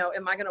 Am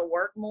I going to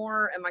work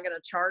more? Am I going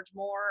to charge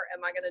more?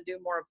 Am I going to do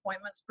more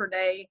appointments per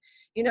day?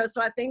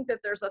 So I think that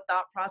there's a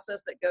thought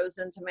process that goes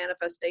into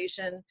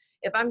manifestation.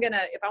 If I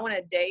want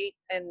to date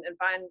and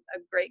find a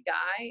great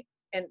guy,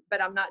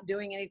 but I'm not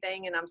doing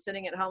anything, and I'm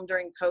sitting at home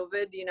during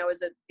COVID,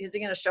 is he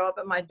going to show up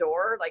at my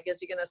door? Like, is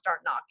he going to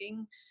start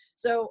knocking?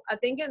 So I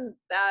think in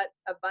that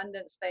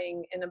abundance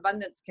thing, and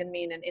abundance can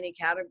mean in any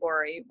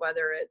category,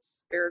 whether it's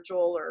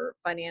spiritual or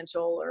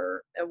financial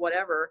or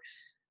whatever.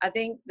 I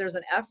think there's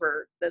an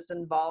effort that's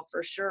involved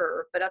for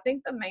sure. But I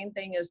think the main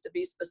thing is to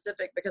be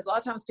specific, because a lot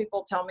of times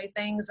people tell me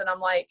things, and I'm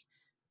like,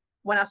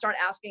 when I start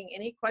asking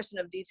any question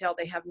of detail,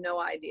 they have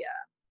no idea,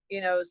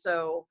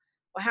 so,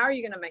 well, how are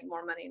you going to make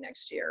more money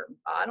next year?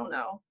 I don't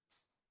know.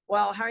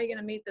 Well, how are you going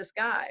to meet this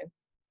guy?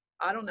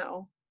 I don't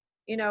know.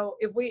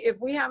 If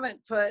we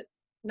haven't put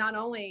not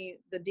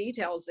only the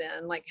details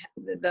in, like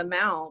the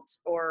amount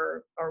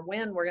or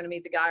when we're going to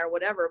meet the guy or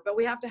whatever, but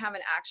we have to have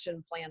an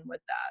action plan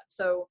with that.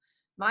 So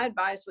my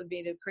advice would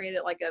be to create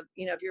it like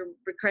if you're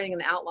creating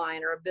an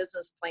outline or a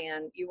business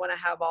plan, you want to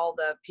have all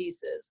the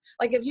pieces.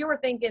 Like if you were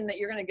thinking that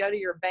you're going to go to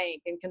your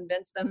bank and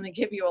convince them to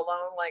give you a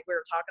loan, like we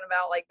were talking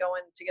about, like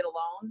going to get a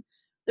loan,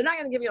 they're not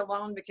going to give you a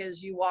loan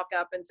because you walk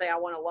up and say, I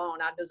want a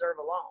loan, I deserve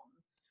a loan.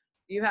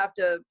 You have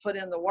to put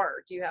in the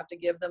work. You have to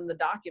give them the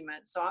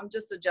documents. So I'm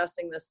just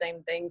suggesting the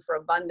same thing for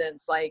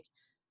abundance. Like,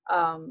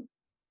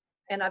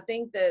 and I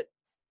think that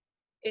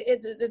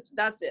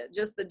that's it.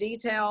 Just the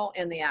detail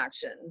and the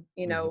action.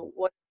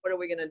 What are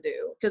we going to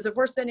do? Because if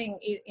we're sitting,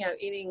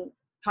 eating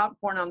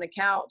popcorn on the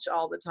couch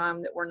all the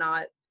time, that we're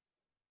not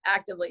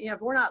actively,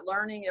 if we're not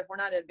learning, if we're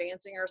not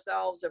advancing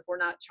ourselves, if we're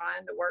not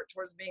trying to work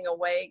towards being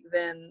awake,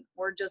 then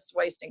we're just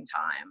wasting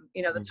time.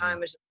 The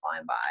time is just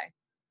flying by.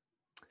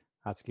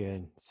 That's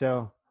good.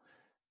 So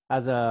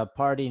as a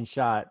parting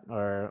shot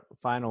or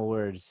final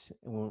words,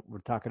 we're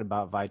talking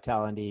about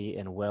vitality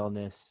and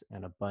wellness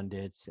and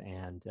abundance,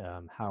 and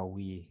how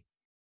we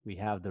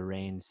have the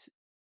reins.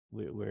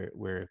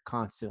 We're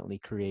constantly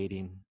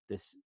creating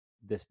this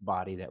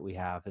body that we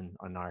have and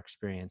on our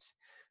experience.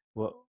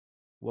 What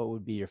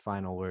would be your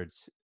final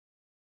words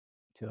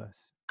to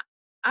us?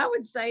 I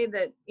would say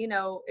that,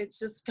 it's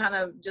just kind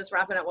of just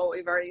wrapping up what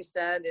we've already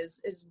said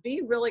is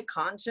be really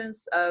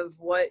conscious of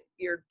what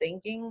you're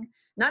thinking,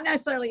 not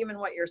necessarily even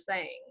what you're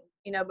saying,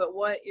 but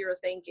what you're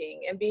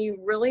thinking, and be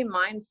really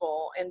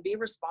mindful and be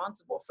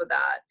responsible for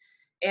that.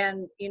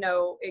 And,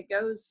 it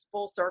goes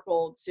full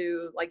circle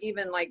to like,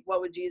 even like,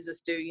 what would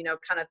Jesus do,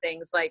 kind of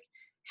things like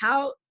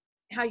how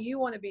you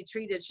want to be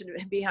treated should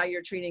be how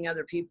you're treating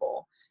other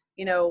people.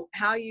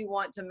 How you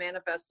want to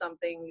manifest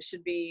something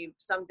should be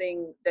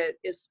something that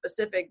is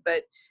specific.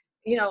 But,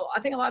 I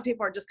think a lot of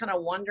people are just kind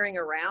of wandering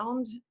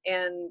around,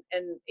 and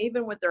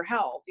even with their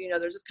health,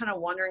 they're just kind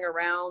of wandering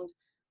around,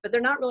 but they're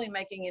not really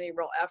making any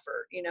real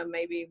effort,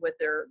 maybe with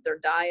their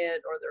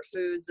diet or their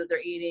foods that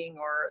they're eating,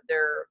 or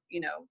their,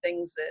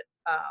 things that,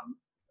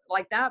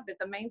 like that. But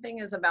the main thing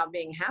is about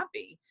being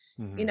happy.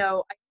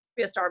 I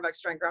be a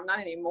Starbucks drinker. I'm not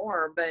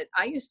anymore, but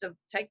I used to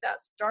take that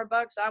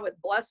Starbucks. I would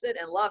bless it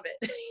and love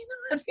it.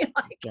 I'd be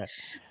like, Yeah.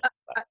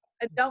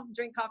 I don't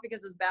drink coffee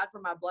because it's bad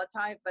for my blood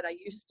type, but I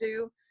used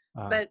to.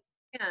 But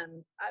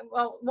and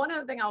well, one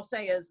other thing I'll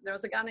say is there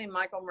was a guy named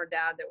Michael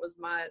Murdad that was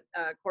my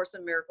Course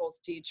in Miracles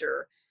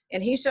teacher,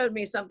 and he showed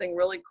me something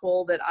really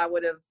cool that I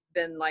would have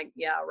been like,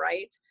 yeah,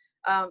 right.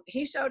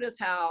 He showed us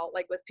how,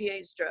 like with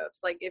pH strips,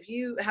 like if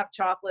you have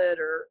chocolate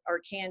or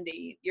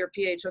candy, your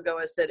pH will go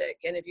acidic,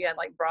 and if you had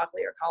like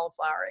broccoli or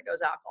cauliflower, it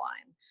goes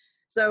alkaline.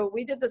 So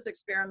we did this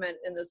experiment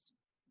in this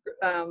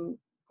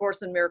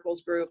Course in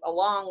Miracles group a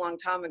long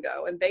time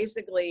ago, and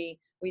basically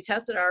we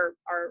tested our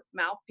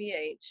mouth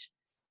pH,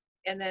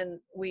 and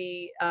then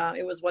we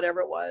it was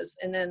whatever it was,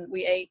 and then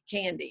we ate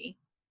candy,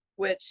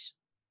 which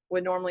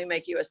would normally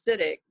make you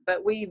acidic,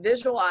 but we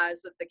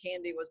visualized that the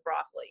candy was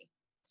broccoli.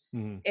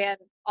 Mm-hmm. And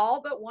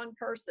all but one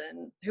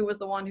person, who was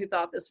the one who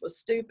thought this was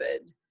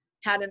stupid,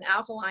 had an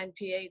alkaline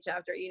pH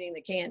after eating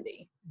the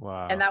candy.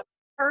 Wow. And that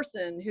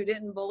person who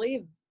didn't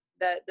believe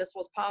that this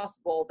was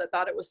possible, that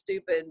thought it was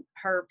stupid,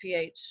 her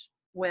pH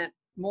went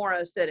more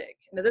acidic.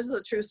 Now, this is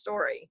a true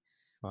story.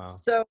 Wow.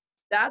 So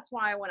that's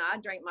why when I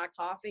drank my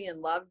coffee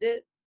and loved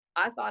it,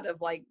 I thought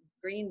of like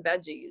green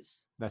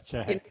veggies. That's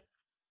right. You know,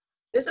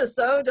 this is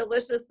so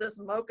delicious, this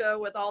mocha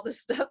with all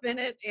this stuff in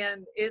it.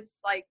 And it's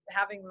like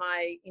having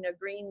my,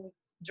 green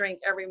drink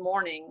every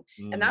morning.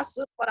 And that's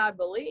just what I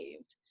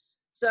believed.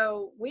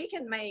 So we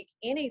can make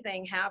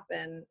anything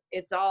happen.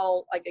 It's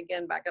all like,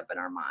 again, back up in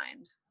our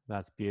mind.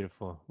 That's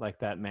beautiful. Like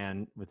that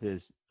man with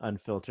his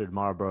unfiltered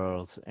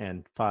Marlboros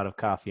and pot of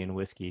coffee and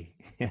whiskey,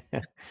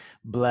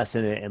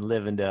 blessing it and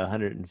living to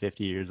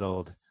 150 years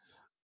old.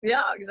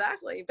 Yeah,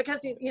 exactly. Because,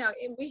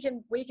 we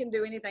can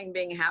do anything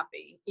being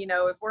happy.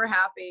 If we're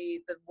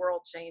happy, the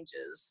world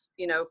changes,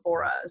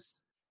 for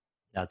us.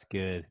 That's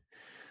good.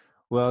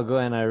 Well,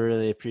 Gwen, I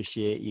really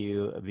appreciate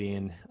you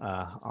being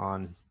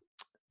on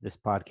this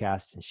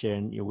podcast and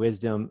sharing your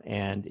wisdom.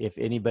 And if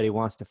anybody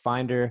wants to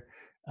find her,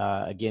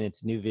 again,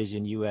 it's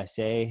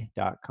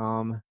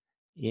newvisionusa.com,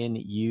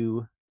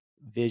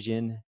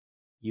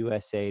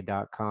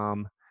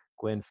 newvisionusa.com.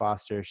 Gwen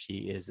Foster, she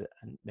is a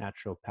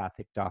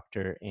naturopathic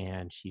doctor,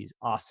 and she's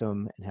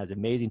awesome and has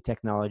amazing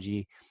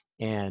technology.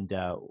 And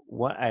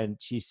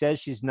she says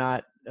she's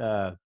not,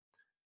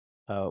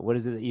 what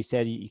is it that you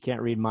said? You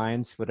can't read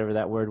minds, whatever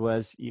that word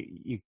was.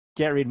 You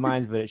can't read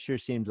minds, but it sure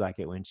seems like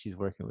it when she's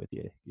working with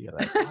you. You're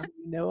like, how do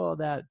you know all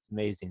that? It's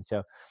amazing.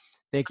 So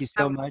thank you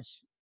so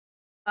much.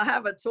 I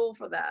have a tool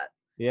for that.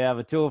 Yeah, I have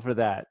a tool for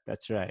that.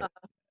 That's right.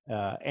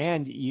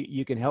 And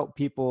you can help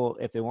people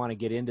if they want to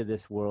get into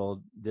this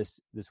world, this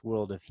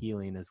world of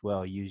healing as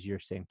well. Use your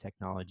same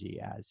technology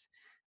as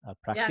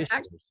practitioners,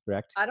 actually,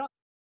 correct? I don't know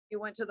if you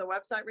went to the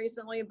website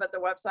recently, but the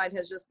website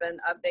has just been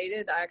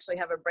updated. I actually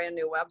have a brand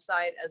new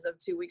website as of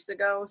 2 weeks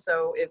ago.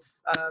 So if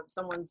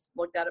someone's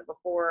looked at it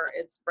before,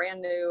 it's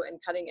brand new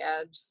and cutting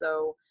edge.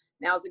 So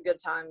now's a good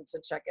time to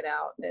check it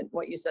out. And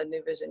what you said,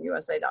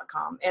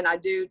 newvisionusa.com. And I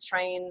do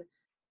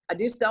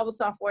sell the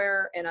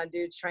software, and I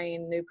do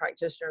train new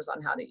practitioners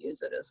on how to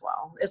use it as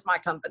well. It's my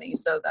company,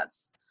 so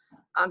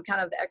I'm kind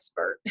of the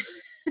expert.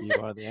 You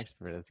are the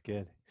expert. That's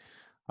good.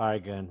 All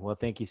right, Gwen. Well,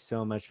 thank you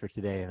so much for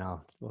today, and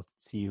we'll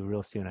see you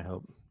real soon, I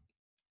hope.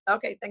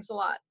 Okay, thanks a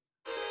lot.